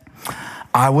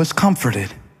 I was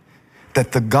comforted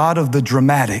that the God of the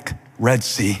dramatic Red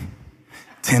Sea,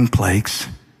 10 plagues,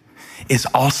 is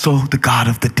also the God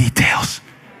of the details.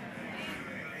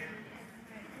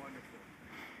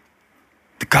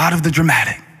 The God of the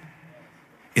dramatic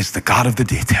is the God of the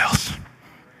details.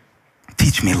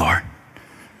 Teach me, Lord.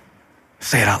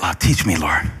 Say it out loud. Teach me,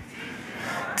 Lord.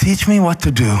 Teach me what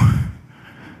to do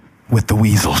with the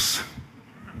weasels.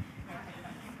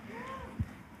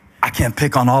 I can't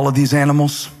pick on all of these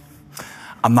animals.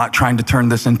 I'm not trying to turn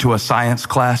this into a science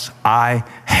class. I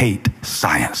hate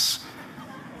science.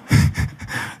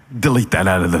 Delete that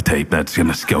out of the tape. That's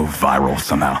going to go viral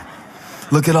somehow.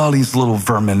 Look at all these little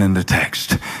vermin in the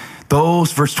text.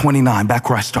 Those, verse 29, back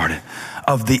where I started,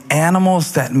 of the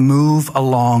animals that move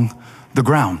along the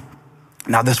ground.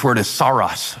 Now this word is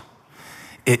saros.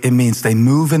 It means they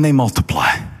move and they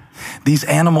multiply. These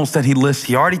animals that he lists,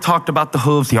 he already talked about the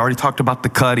hooves. He already talked about the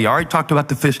cud. He already talked about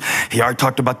the fish. He already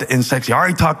talked about the insects. He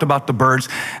already talked about the birds.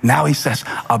 Now he says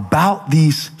about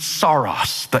these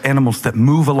saros, the animals that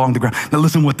move along the ground. Now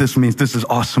listen what this means. This is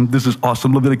awesome. This is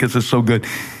awesome. Leviticus is so good.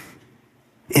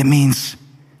 It means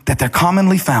that they're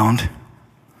commonly found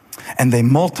and they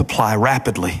multiply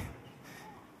rapidly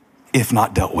if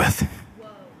not dealt with.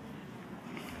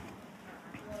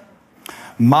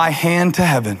 My hand to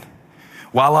heaven,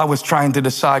 while I was trying to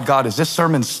decide, God, is this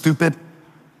sermon stupid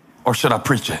or should I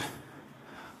preach it?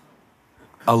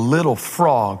 A little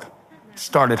frog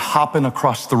started hopping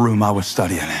across the room I was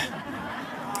studying in.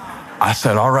 I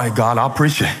said, all right, God, I'll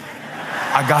preach it.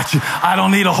 I got you. I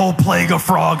don't need a whole plague of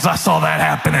frogs. I saw that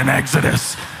happen in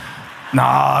Exodus.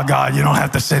 Nah, God, you don't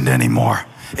have to send any more.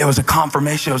 It was a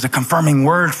confirmation. It was a confirming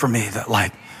word for me that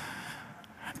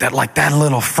that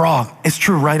little frog. It's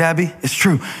true, right, Abby? It's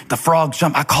true. The frog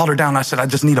jumped. I called her down. I said, I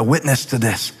just need a witness to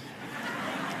this.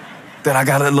 That I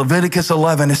got Leviticus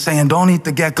 11 is saying, don't eat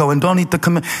the gecko and don't eat the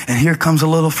commit. And here comes a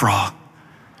little frog.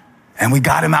 And we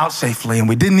got him out safely and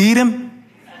we didn't eat him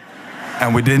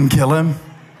and we didn't kill him.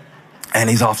 And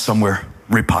he's off somewhere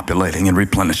repopulating and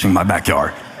replenishing my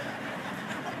backyard.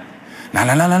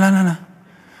 No.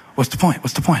 What's the point?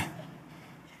 What's the point?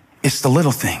 It's the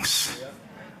little things.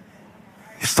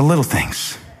 It's the little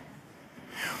things.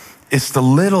 It's the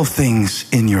little things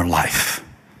in your life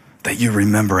that you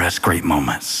remember as great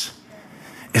moments.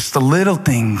 It's the little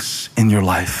things in your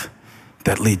life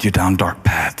that lead you down dark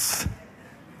paths.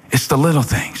 It's the little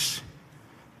things.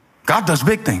 God does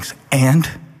big things and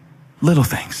little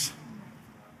things.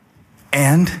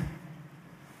 And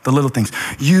the little things.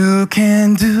 You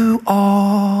can do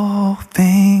all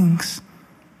things.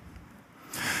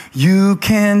 You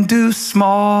can do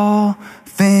small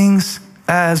things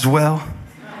as well.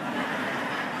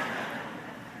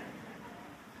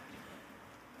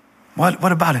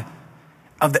 What about it?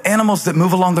 Of the animals that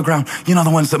move along the ground, you know, the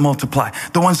ones that multiply,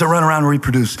 the ones that run around and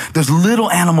reproduce. There's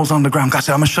little animals on the ground. God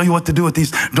said, I'm going to show you what to do with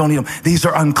these. Don't eat them. These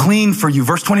are unclean for you.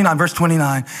 Verse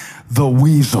 29, the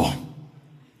weasel.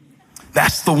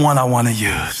 That's the one I want to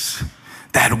use.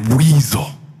 That weasel.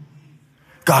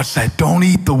 God said, don't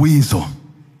eat the weasel.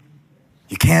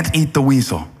 You can't eat the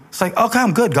weasel. It's like, okay,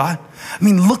 I'm good, God. I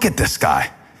mean, look at this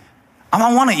guy.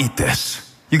 I want to eat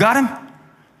this. You got him?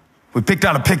 We picked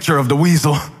out a picture of the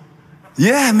weasel.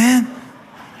 Yeah, man.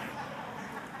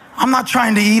 I'm not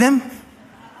trying to eat him.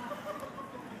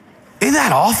 Isn't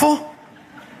that awful?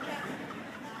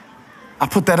 I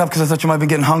put that up because I thought you might be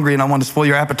getting hungry and I wanted to spoil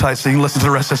your appetite so you can listen to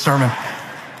the rest of the sermon.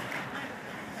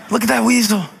 Look at that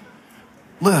weasel.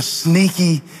 Little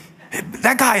sneaky.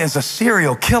 That guy is a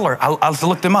serial killer. I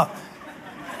looked him up.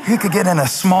 He could get in a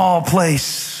small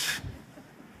place.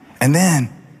 And then,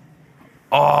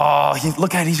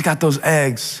 look at it. He's got those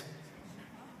eggs.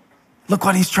 Look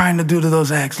what he's trying to do to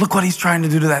those eggs. Look what he's trying to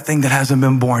do to that thing that hasn't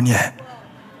been born yet.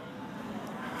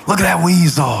 Look at that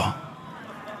weasel.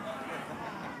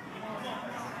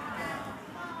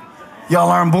 Y'all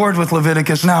are on board with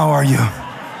Leviticus now, are you?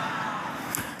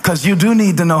 Because you do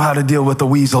need to know how to deal with the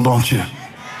weasel, don't you?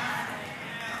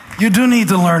 You do need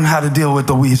to learn how to deal with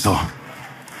the weasel.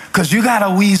 Because you got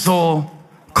a weasel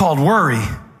called worry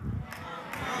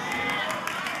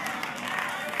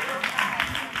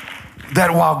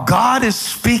that while God is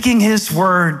speaking his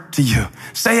word to you,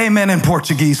 say amen in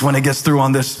Portuguese when it gets through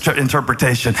on this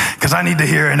interpretation, because I need to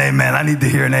hear an amen. I need to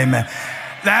hear an amen.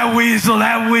 That weasel,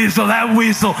 that weasel, that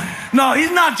weasel. No, he's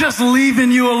not just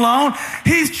leaving you alone.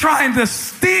 He's trying to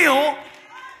steal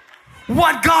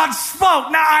what God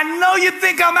spoke. Now, I know you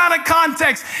think I'm out of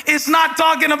context. It's not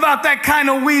talking about that kind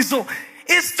of weasel.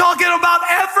 It's talking about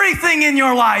everything in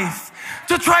your life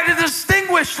to try to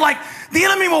distinguish. Like, the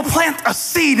enemy will plant a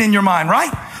seed in your mind, right?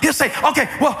 He'll say, okay,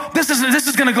 well, this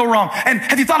is going to go wrong. And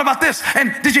have you thought about this?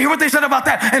 And did you hear what they said about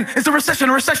that? And it's a recession,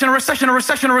 a recession, a recession, a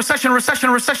recession, a recession, a recession,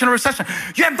 a recession, a recession.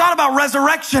 You haven't thought about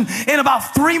resurrection in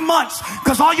about 3 months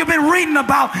because all you've been reading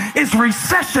about is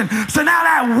recession. So now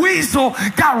that weasel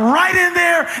got right in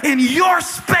there in your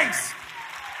space.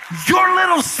 Your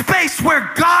little space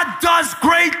where God does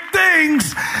great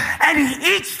things and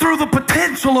he eats through the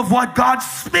potential of what God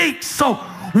speaks. So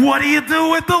what do you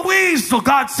do with the weasel?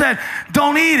 God said,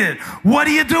 don't eat it. What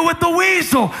do you do with the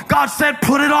weasel? God said,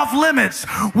 put it off limits.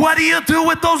 What do you do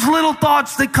with those little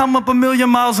thoughts that come up 1,000,000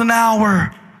 miles an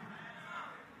hour?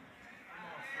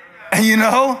 And you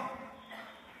know,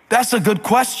 that's a good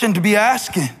question to be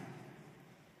asking.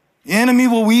 The enemy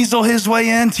will weasel his way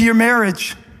into your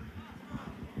marriage.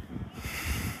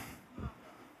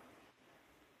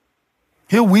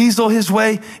 He'll weasel his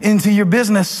way into your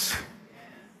business.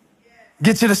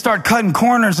 Get you to start cutting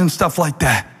corners and stuff like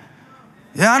that.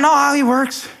 Yeah, I know how he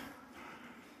works.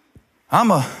 I'm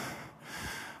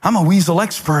a weasel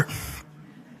expert.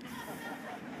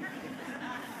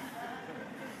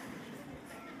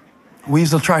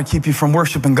 Weasel try to keep you from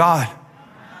worshiping God.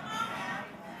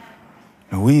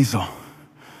 A weasel.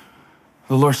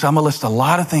 The Lord said, I'm going to list a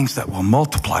lot of things that will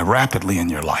multiply rapidly in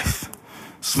your life.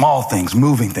 Small things,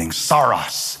 moving things,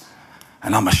 saros.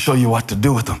 And I'm going to show you what to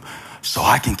do with them so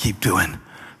I can keep doing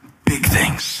big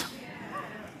things.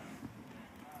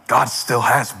 God still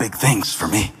has big things for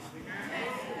me.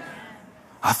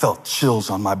 I felt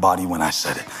chills on my body when I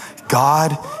said it.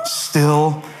 God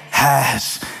still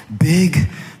has big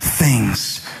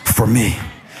things for me.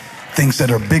 Things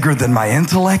that are bigger than my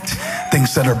intellect,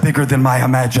 things that are bigger than my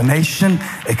imagination,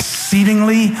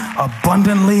 exceedingly,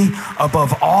 abundantly,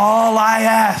 above all I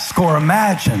ask or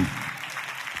imagine.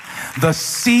 The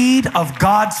seed of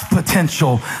God's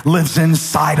potential lives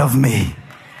inside of me.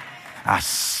 I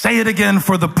say it again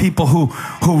for the people who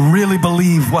really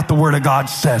believe what the Word of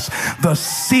God says. The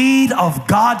seed of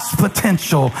God's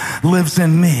potential lives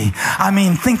in me. I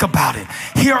mean, think about it.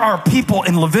 Here are people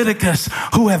in Leviticus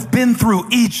who have been through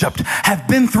Egypt, have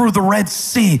been through the Red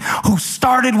Sea, who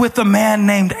started with a man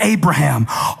named Abraham.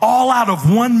 All out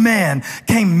of one man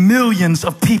came millions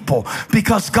of people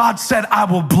because God said, I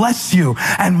will bless you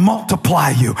and multiply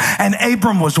you. And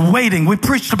Abram was waiting. We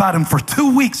preached about him for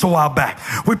 2 weeks a while back.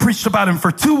 We preached about him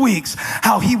for 2 weeks,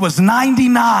 how he was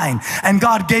 99 and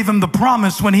God gave him the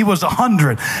promise when he was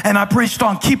 100. And I preached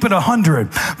on keep it 100.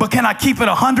 But can I keep it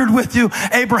 100 with you?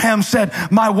 Abraham said,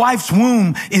 my wife's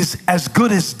womb is as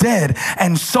good as dead,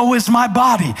 and so is my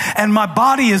body. And my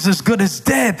body is as good as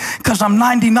dead because I'm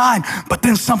 99. But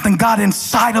then something got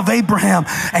inside of Abraham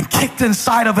and kicked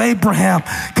inside of Abraham.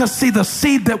 Because see, the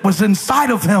seed that was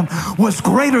inside of him was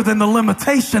greater than the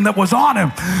limitation that was on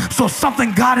him. So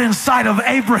something got inside of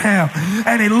Abraham.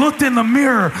 And he looked in the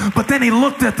mirror, but then he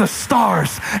looked at the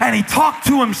stars and he talked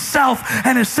to himself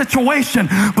and his situation,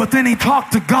 but then he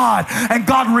talked to God and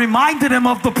God reminded him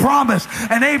of the promise.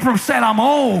 And Abram said, I'm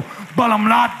old, but I'm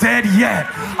not dead yet.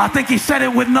 I think he said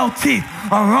it with no teeth.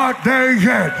 I'm not dead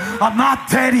yet. I'm not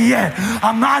dead yet.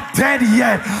 I'm not dead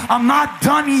yet. I'm not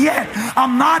done yet.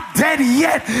 I'm not dead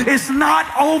yet. It's not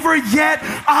over yet.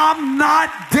 I'm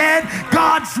not dead.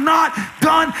 God's not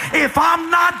done. If I'm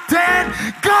not dead,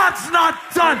 God's not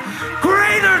done.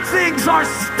 Greater things are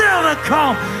still to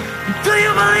come. Do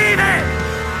you believe it?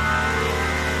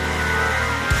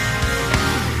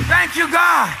 Thank you,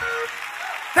 God.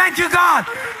 Thank you, God.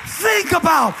 Think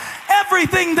about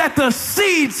everything that the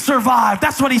seed survived.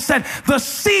 That's what he said. The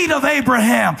seed of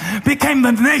Abraham became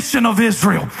the nation of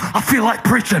Israel. I feel like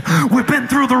preaching. We've been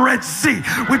through the Red Sea.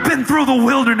 We've been through the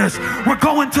wilderness. We're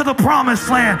going to the promised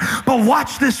land. But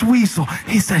watch this weasel.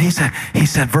 He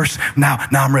said, verse, now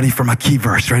I'm ready for my key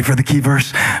verse. Ready for the key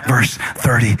verse? Verse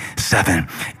 37.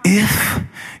 If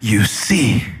you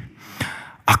see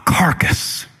a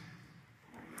carcass,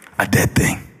 a dead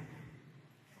thing.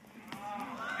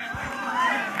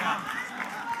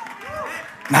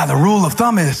 Now the rule of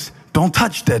thumb is don't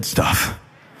touch dead stuff.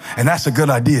 And that's a good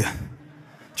idea.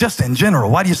 Just in general,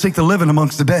 why do you seek the living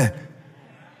amongst the dead?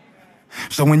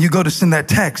 So when you go to send that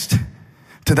text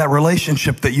to that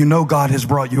relationship that you know God has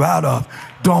brought you out of,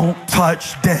 don't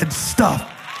touch dead stuff.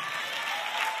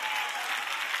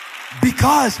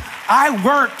 Because I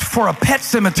worked for a pet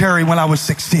cemetery when I was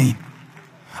 16.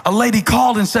 A lady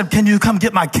called and said, can you come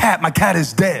get my cat? My cat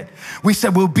is dead. We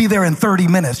said, we'll be there in 30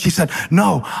 minutes. She said,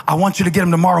 no, I want you to get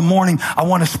him tomorrow morning. I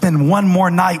want to spend one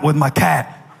more night with my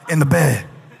cat in the bed.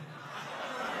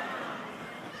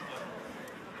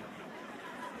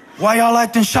 Why y'all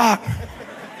acting shocked?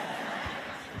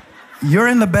 You're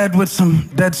in the bed with some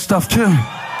dead stuff too.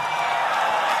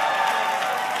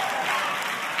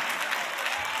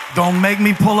 Don't make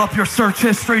me pull up your search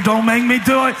history. Don't make me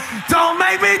do it. Don't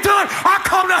make me do it. I'll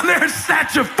come down there and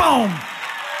snatch your phone.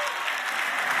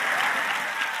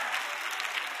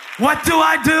 What do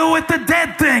I do with the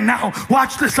dead thing? Now,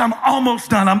 watch this. I'm almost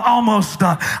done.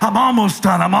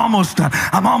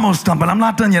 But I'm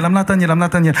not done yet.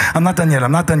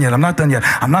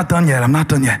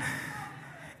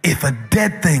 If a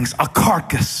dead thing's a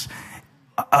carcass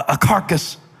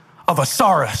of a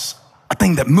saurus, a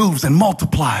thing that moves and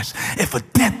multiplies. If a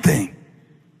dead thing,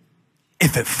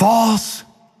 if it falls,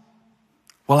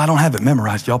 well, I don't have it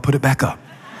memorized. Y'all put it back up.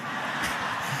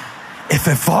 If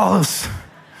it falls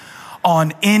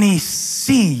on any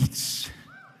seeds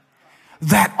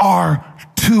that are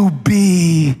to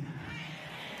be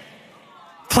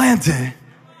planted,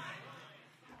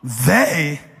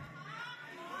 the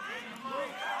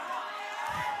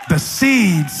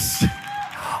seeds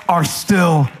are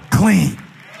still clean.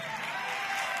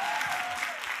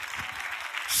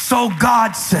 So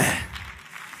God said,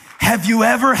 have you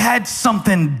ever had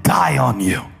something die on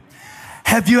you?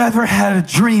 Have you ever had a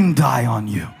dream die on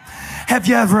you? Have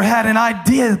you ever had an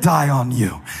idea die on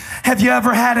you? Have you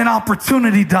ever had an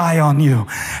opportunity die on you?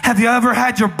 Have you ever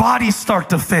had your body start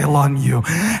to fail on you?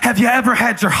 Have you ever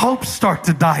had your hopes start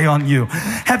to die on you?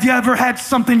 Have you ever had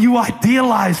something you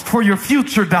idealized for your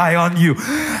future die on you?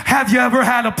 Have you ever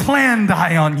had a plan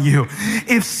die on you?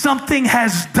 If something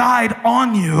has died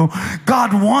on you,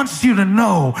 God wants you to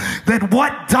know that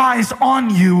what dies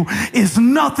on you is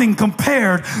nothing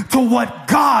compared to what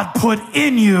God put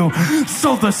in you.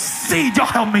 So the seed, y'all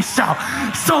help me shout.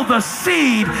 So the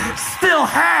seed still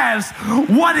has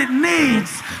what it needs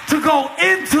to go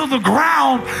into the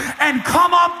ground and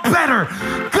come up better.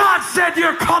 God said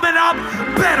you're coming up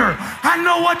better. I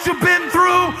know what you've been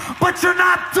through, but you're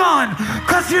not done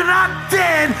because you're not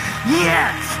dead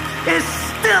yet. It's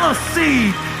still a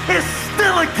seed. It's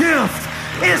still a gift.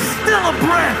 It's still a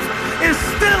breath. It's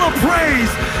still a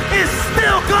praise. It's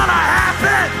still gonna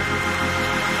happen.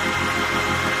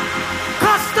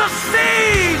 Because the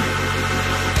seed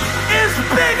is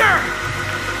bigger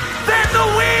than the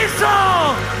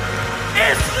weasel.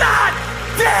 It's not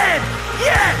dead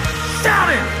yet. Shout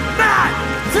it. Not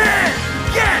dead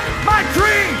yet. My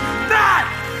dream, not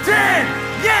dead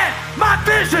yet. My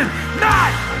vision,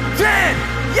 not dead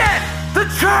yet. The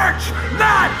church,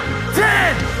 not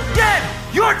dead yet.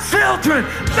 Your children,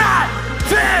 not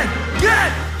dead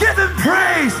yet. Give him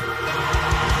praise.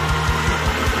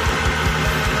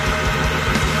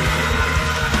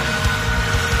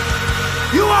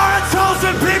 You are a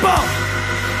chosen people.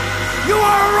 You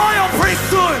are a royal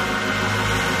priesthood,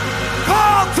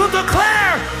 called to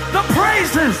declare the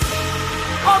praises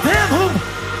of him who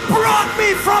brought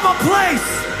me from a place,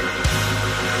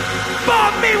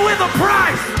 bought me with a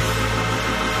price.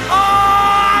 Oh,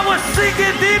 I was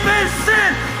sinking deep in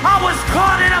sin. I was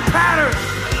caught in a pattern.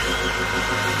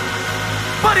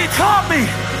 But he taught me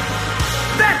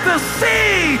that the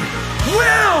seed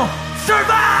will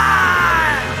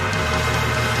survive.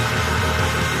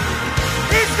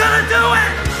 He's gonna do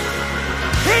it.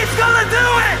 He's gonna do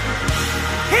it.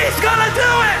 He's gonna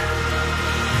do it.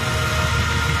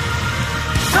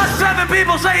 Touch 7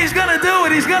 people, say he's gonna do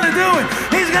it. He's gonna do it.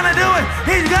 He's gonna do it.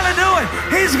 He's gonna do it.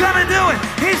 He's gonna do it.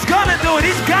 He's gonna do it.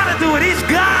 He's gotta do it. He's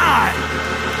God.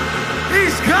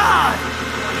 He's God.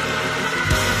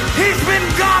 He's been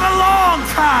God a long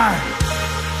time.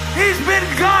 He's been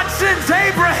God since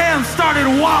Abraham started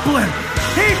wobbling.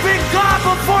 He's been God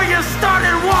before you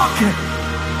started walking.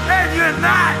 And you're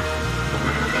not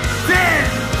dead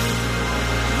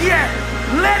yet.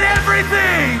 Let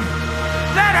everything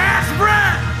that has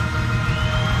breath,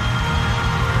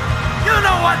 you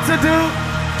know what to do.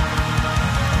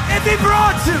 If he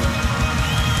brought you,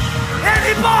 and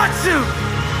he bought you,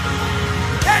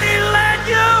 and he led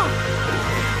you,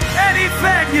 and he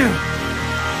fed you.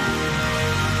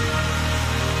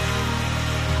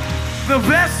 The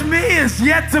best me is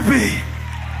yet to be.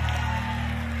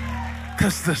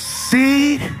 Because the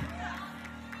seed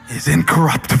is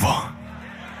incorruptible.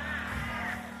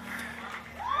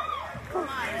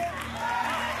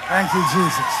 Thank you,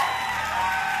 Jesus.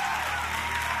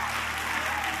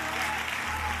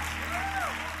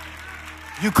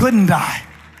 You couldn't die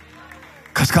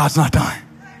because God's not done.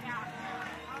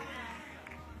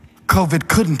 COVID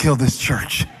couldn't kill this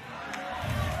church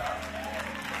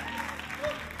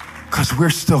because we're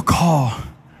still called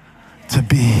to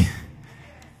be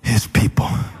his people.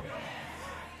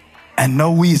 And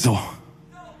no weasel,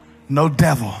 no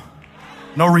devil,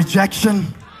 no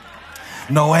rejection,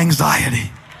 no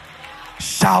anxiety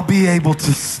shall be able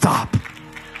to stop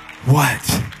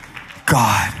what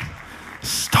God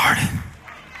started.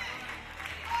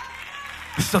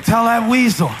 So tell that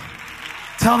weasel,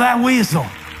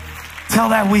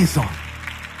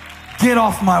 get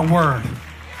off my word.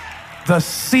 The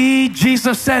seed,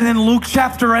 Jesus said in Luke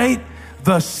chapter 8,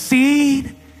 the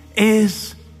seed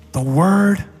is the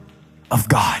word of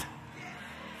God.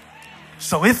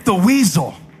 So if the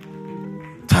weasel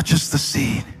touches the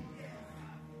seed,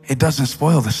 it doesn't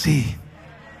spoil the seed.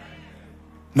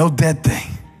 No dead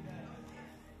thing.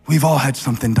 We've all had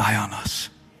something die on us.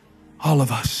 All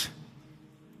of us.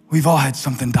 We've all had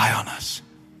something die on us.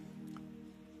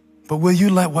 But will you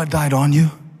let what died on you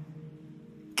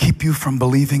keep you from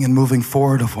believing and moving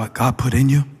forward of what God put in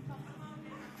you?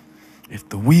 If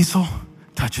the weasel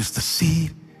touches the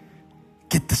seed,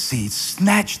 get the seed.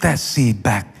 Snatch that seed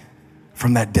back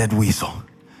from that dead weasel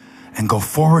and go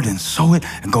forward and sow it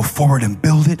and go forward and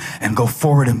build it and go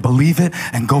forward and believe it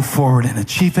and go forward and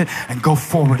achieve it and go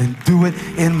forward and do it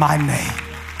in my name.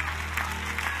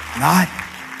 Not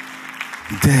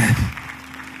dead.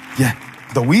 Yeah,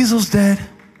 the weasel's dead,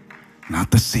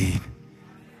 not the seed.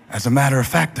 As a matter of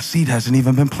fact, the seed hasn't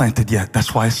even been planted yet.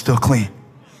 That's why it's still clean.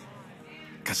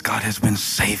 Because God has been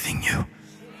saving you.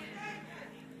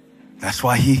 That's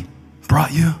why he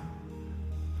brought you,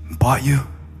 bought you.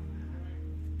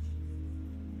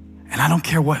 And I don't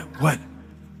care what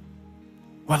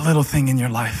little thing in your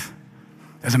life.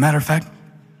 As a matter of fact,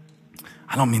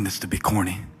 I don't mean this to be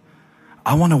corny.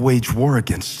 I want to wage war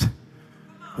against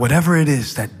whatever it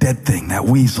is, that dead thing, that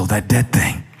weasel, that dead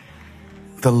thing.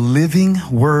 The living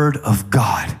word of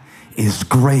God is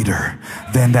greater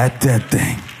than that dead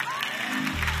thing.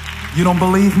 You don't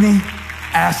believe me?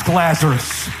 Ask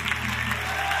Lazarus.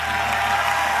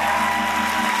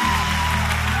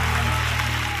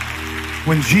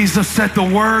 When Jesus said the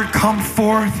word, come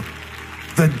forth,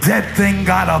 the dead thing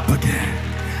got up again.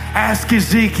 Ask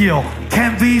Ezekiel,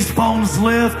 can these bones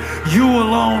live? You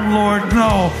alone, Lord,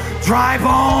 know. Dry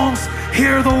bones,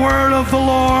 hear the word of the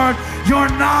Lord. You're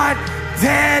not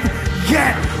dead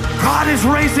yet. God is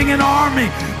raising an army.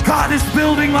 God is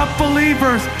building up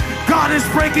believers. God is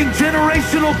breaking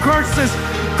generational curses.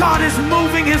 God is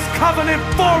moving his covenant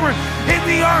forward in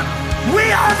the earth.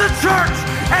 We are the church,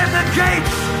 and the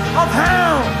gates of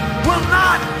hell will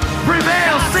not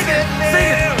prevail. Sing it, sing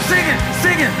it, sing it,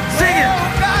 sing it, sing it.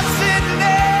 God said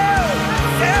no.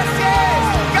 Yes, yes.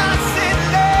 God said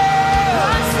no.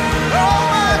 Oh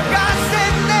my God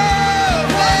said no.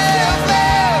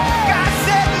 God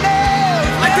said no.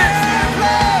 Like this.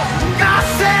 God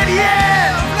said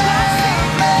yes.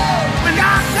 When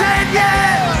God said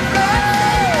yes.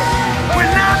 When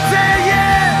not said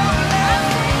yes.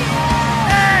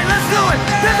 Hey, let's do it.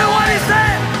 This is what he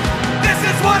said. This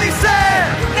is what he said.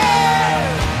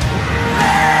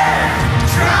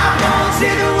 Dry bones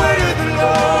hear the word of the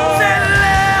Lord. Said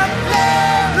live,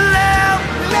 live,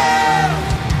 live.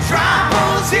 Dry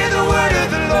bones hear the word of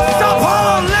the Lord. Sao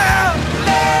Paulo, live,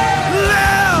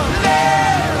 live.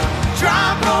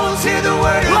 Dry bones hear the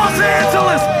word of Los the Lord.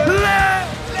 Angeles, live.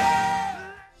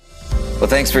 Well,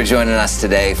 thanks for joining us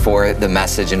today for the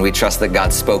message, and we trust that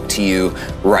God spoke to you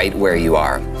right where you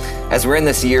are. As we're in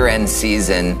this year-end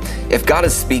season, if God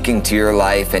is speaking to your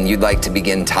life and you'd like to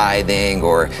begin tithing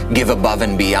or give above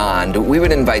and beyond, we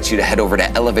would invite you to head over to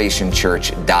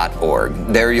elevationchurch.org.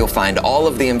 There you'll find all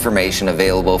of the information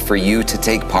available for you to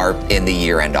take part in the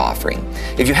year-end offering.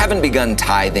 If you haven't begun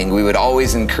tithing, we would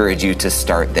always encourage you to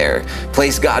start there.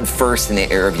 Place God first in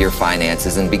the area of your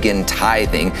finances and begin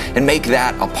tithing and make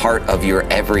that a part of your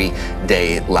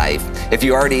everyday life. If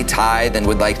you already tithe and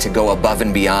would like to go above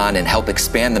and beyond and help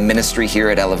expand the ministry here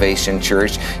at Elevation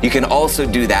Church, you can also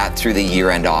do that through the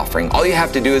year-end offering. All you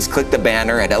have to do is click the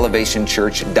banner at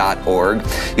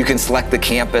elevationchurch.org. You can select the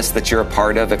campus that you're a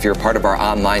part of. If you're a part of our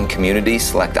online community,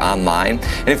 select online.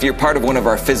 And if you're part of one of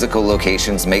our physical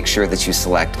locations, make sure that you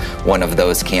select one of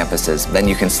those campuses. Then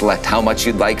you can select how much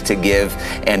you'd like to give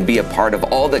and be a part of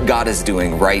all that God is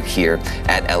doing right here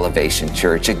at Elevation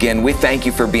Church. Again, we thank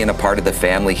you for being a part of the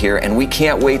family here, and we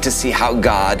can't wait to see how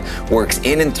God works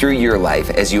in and through your life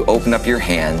as you open up your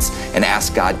hands and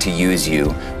ask God to use you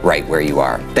right where you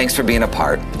are. Thanks for being a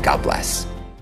part. God bless.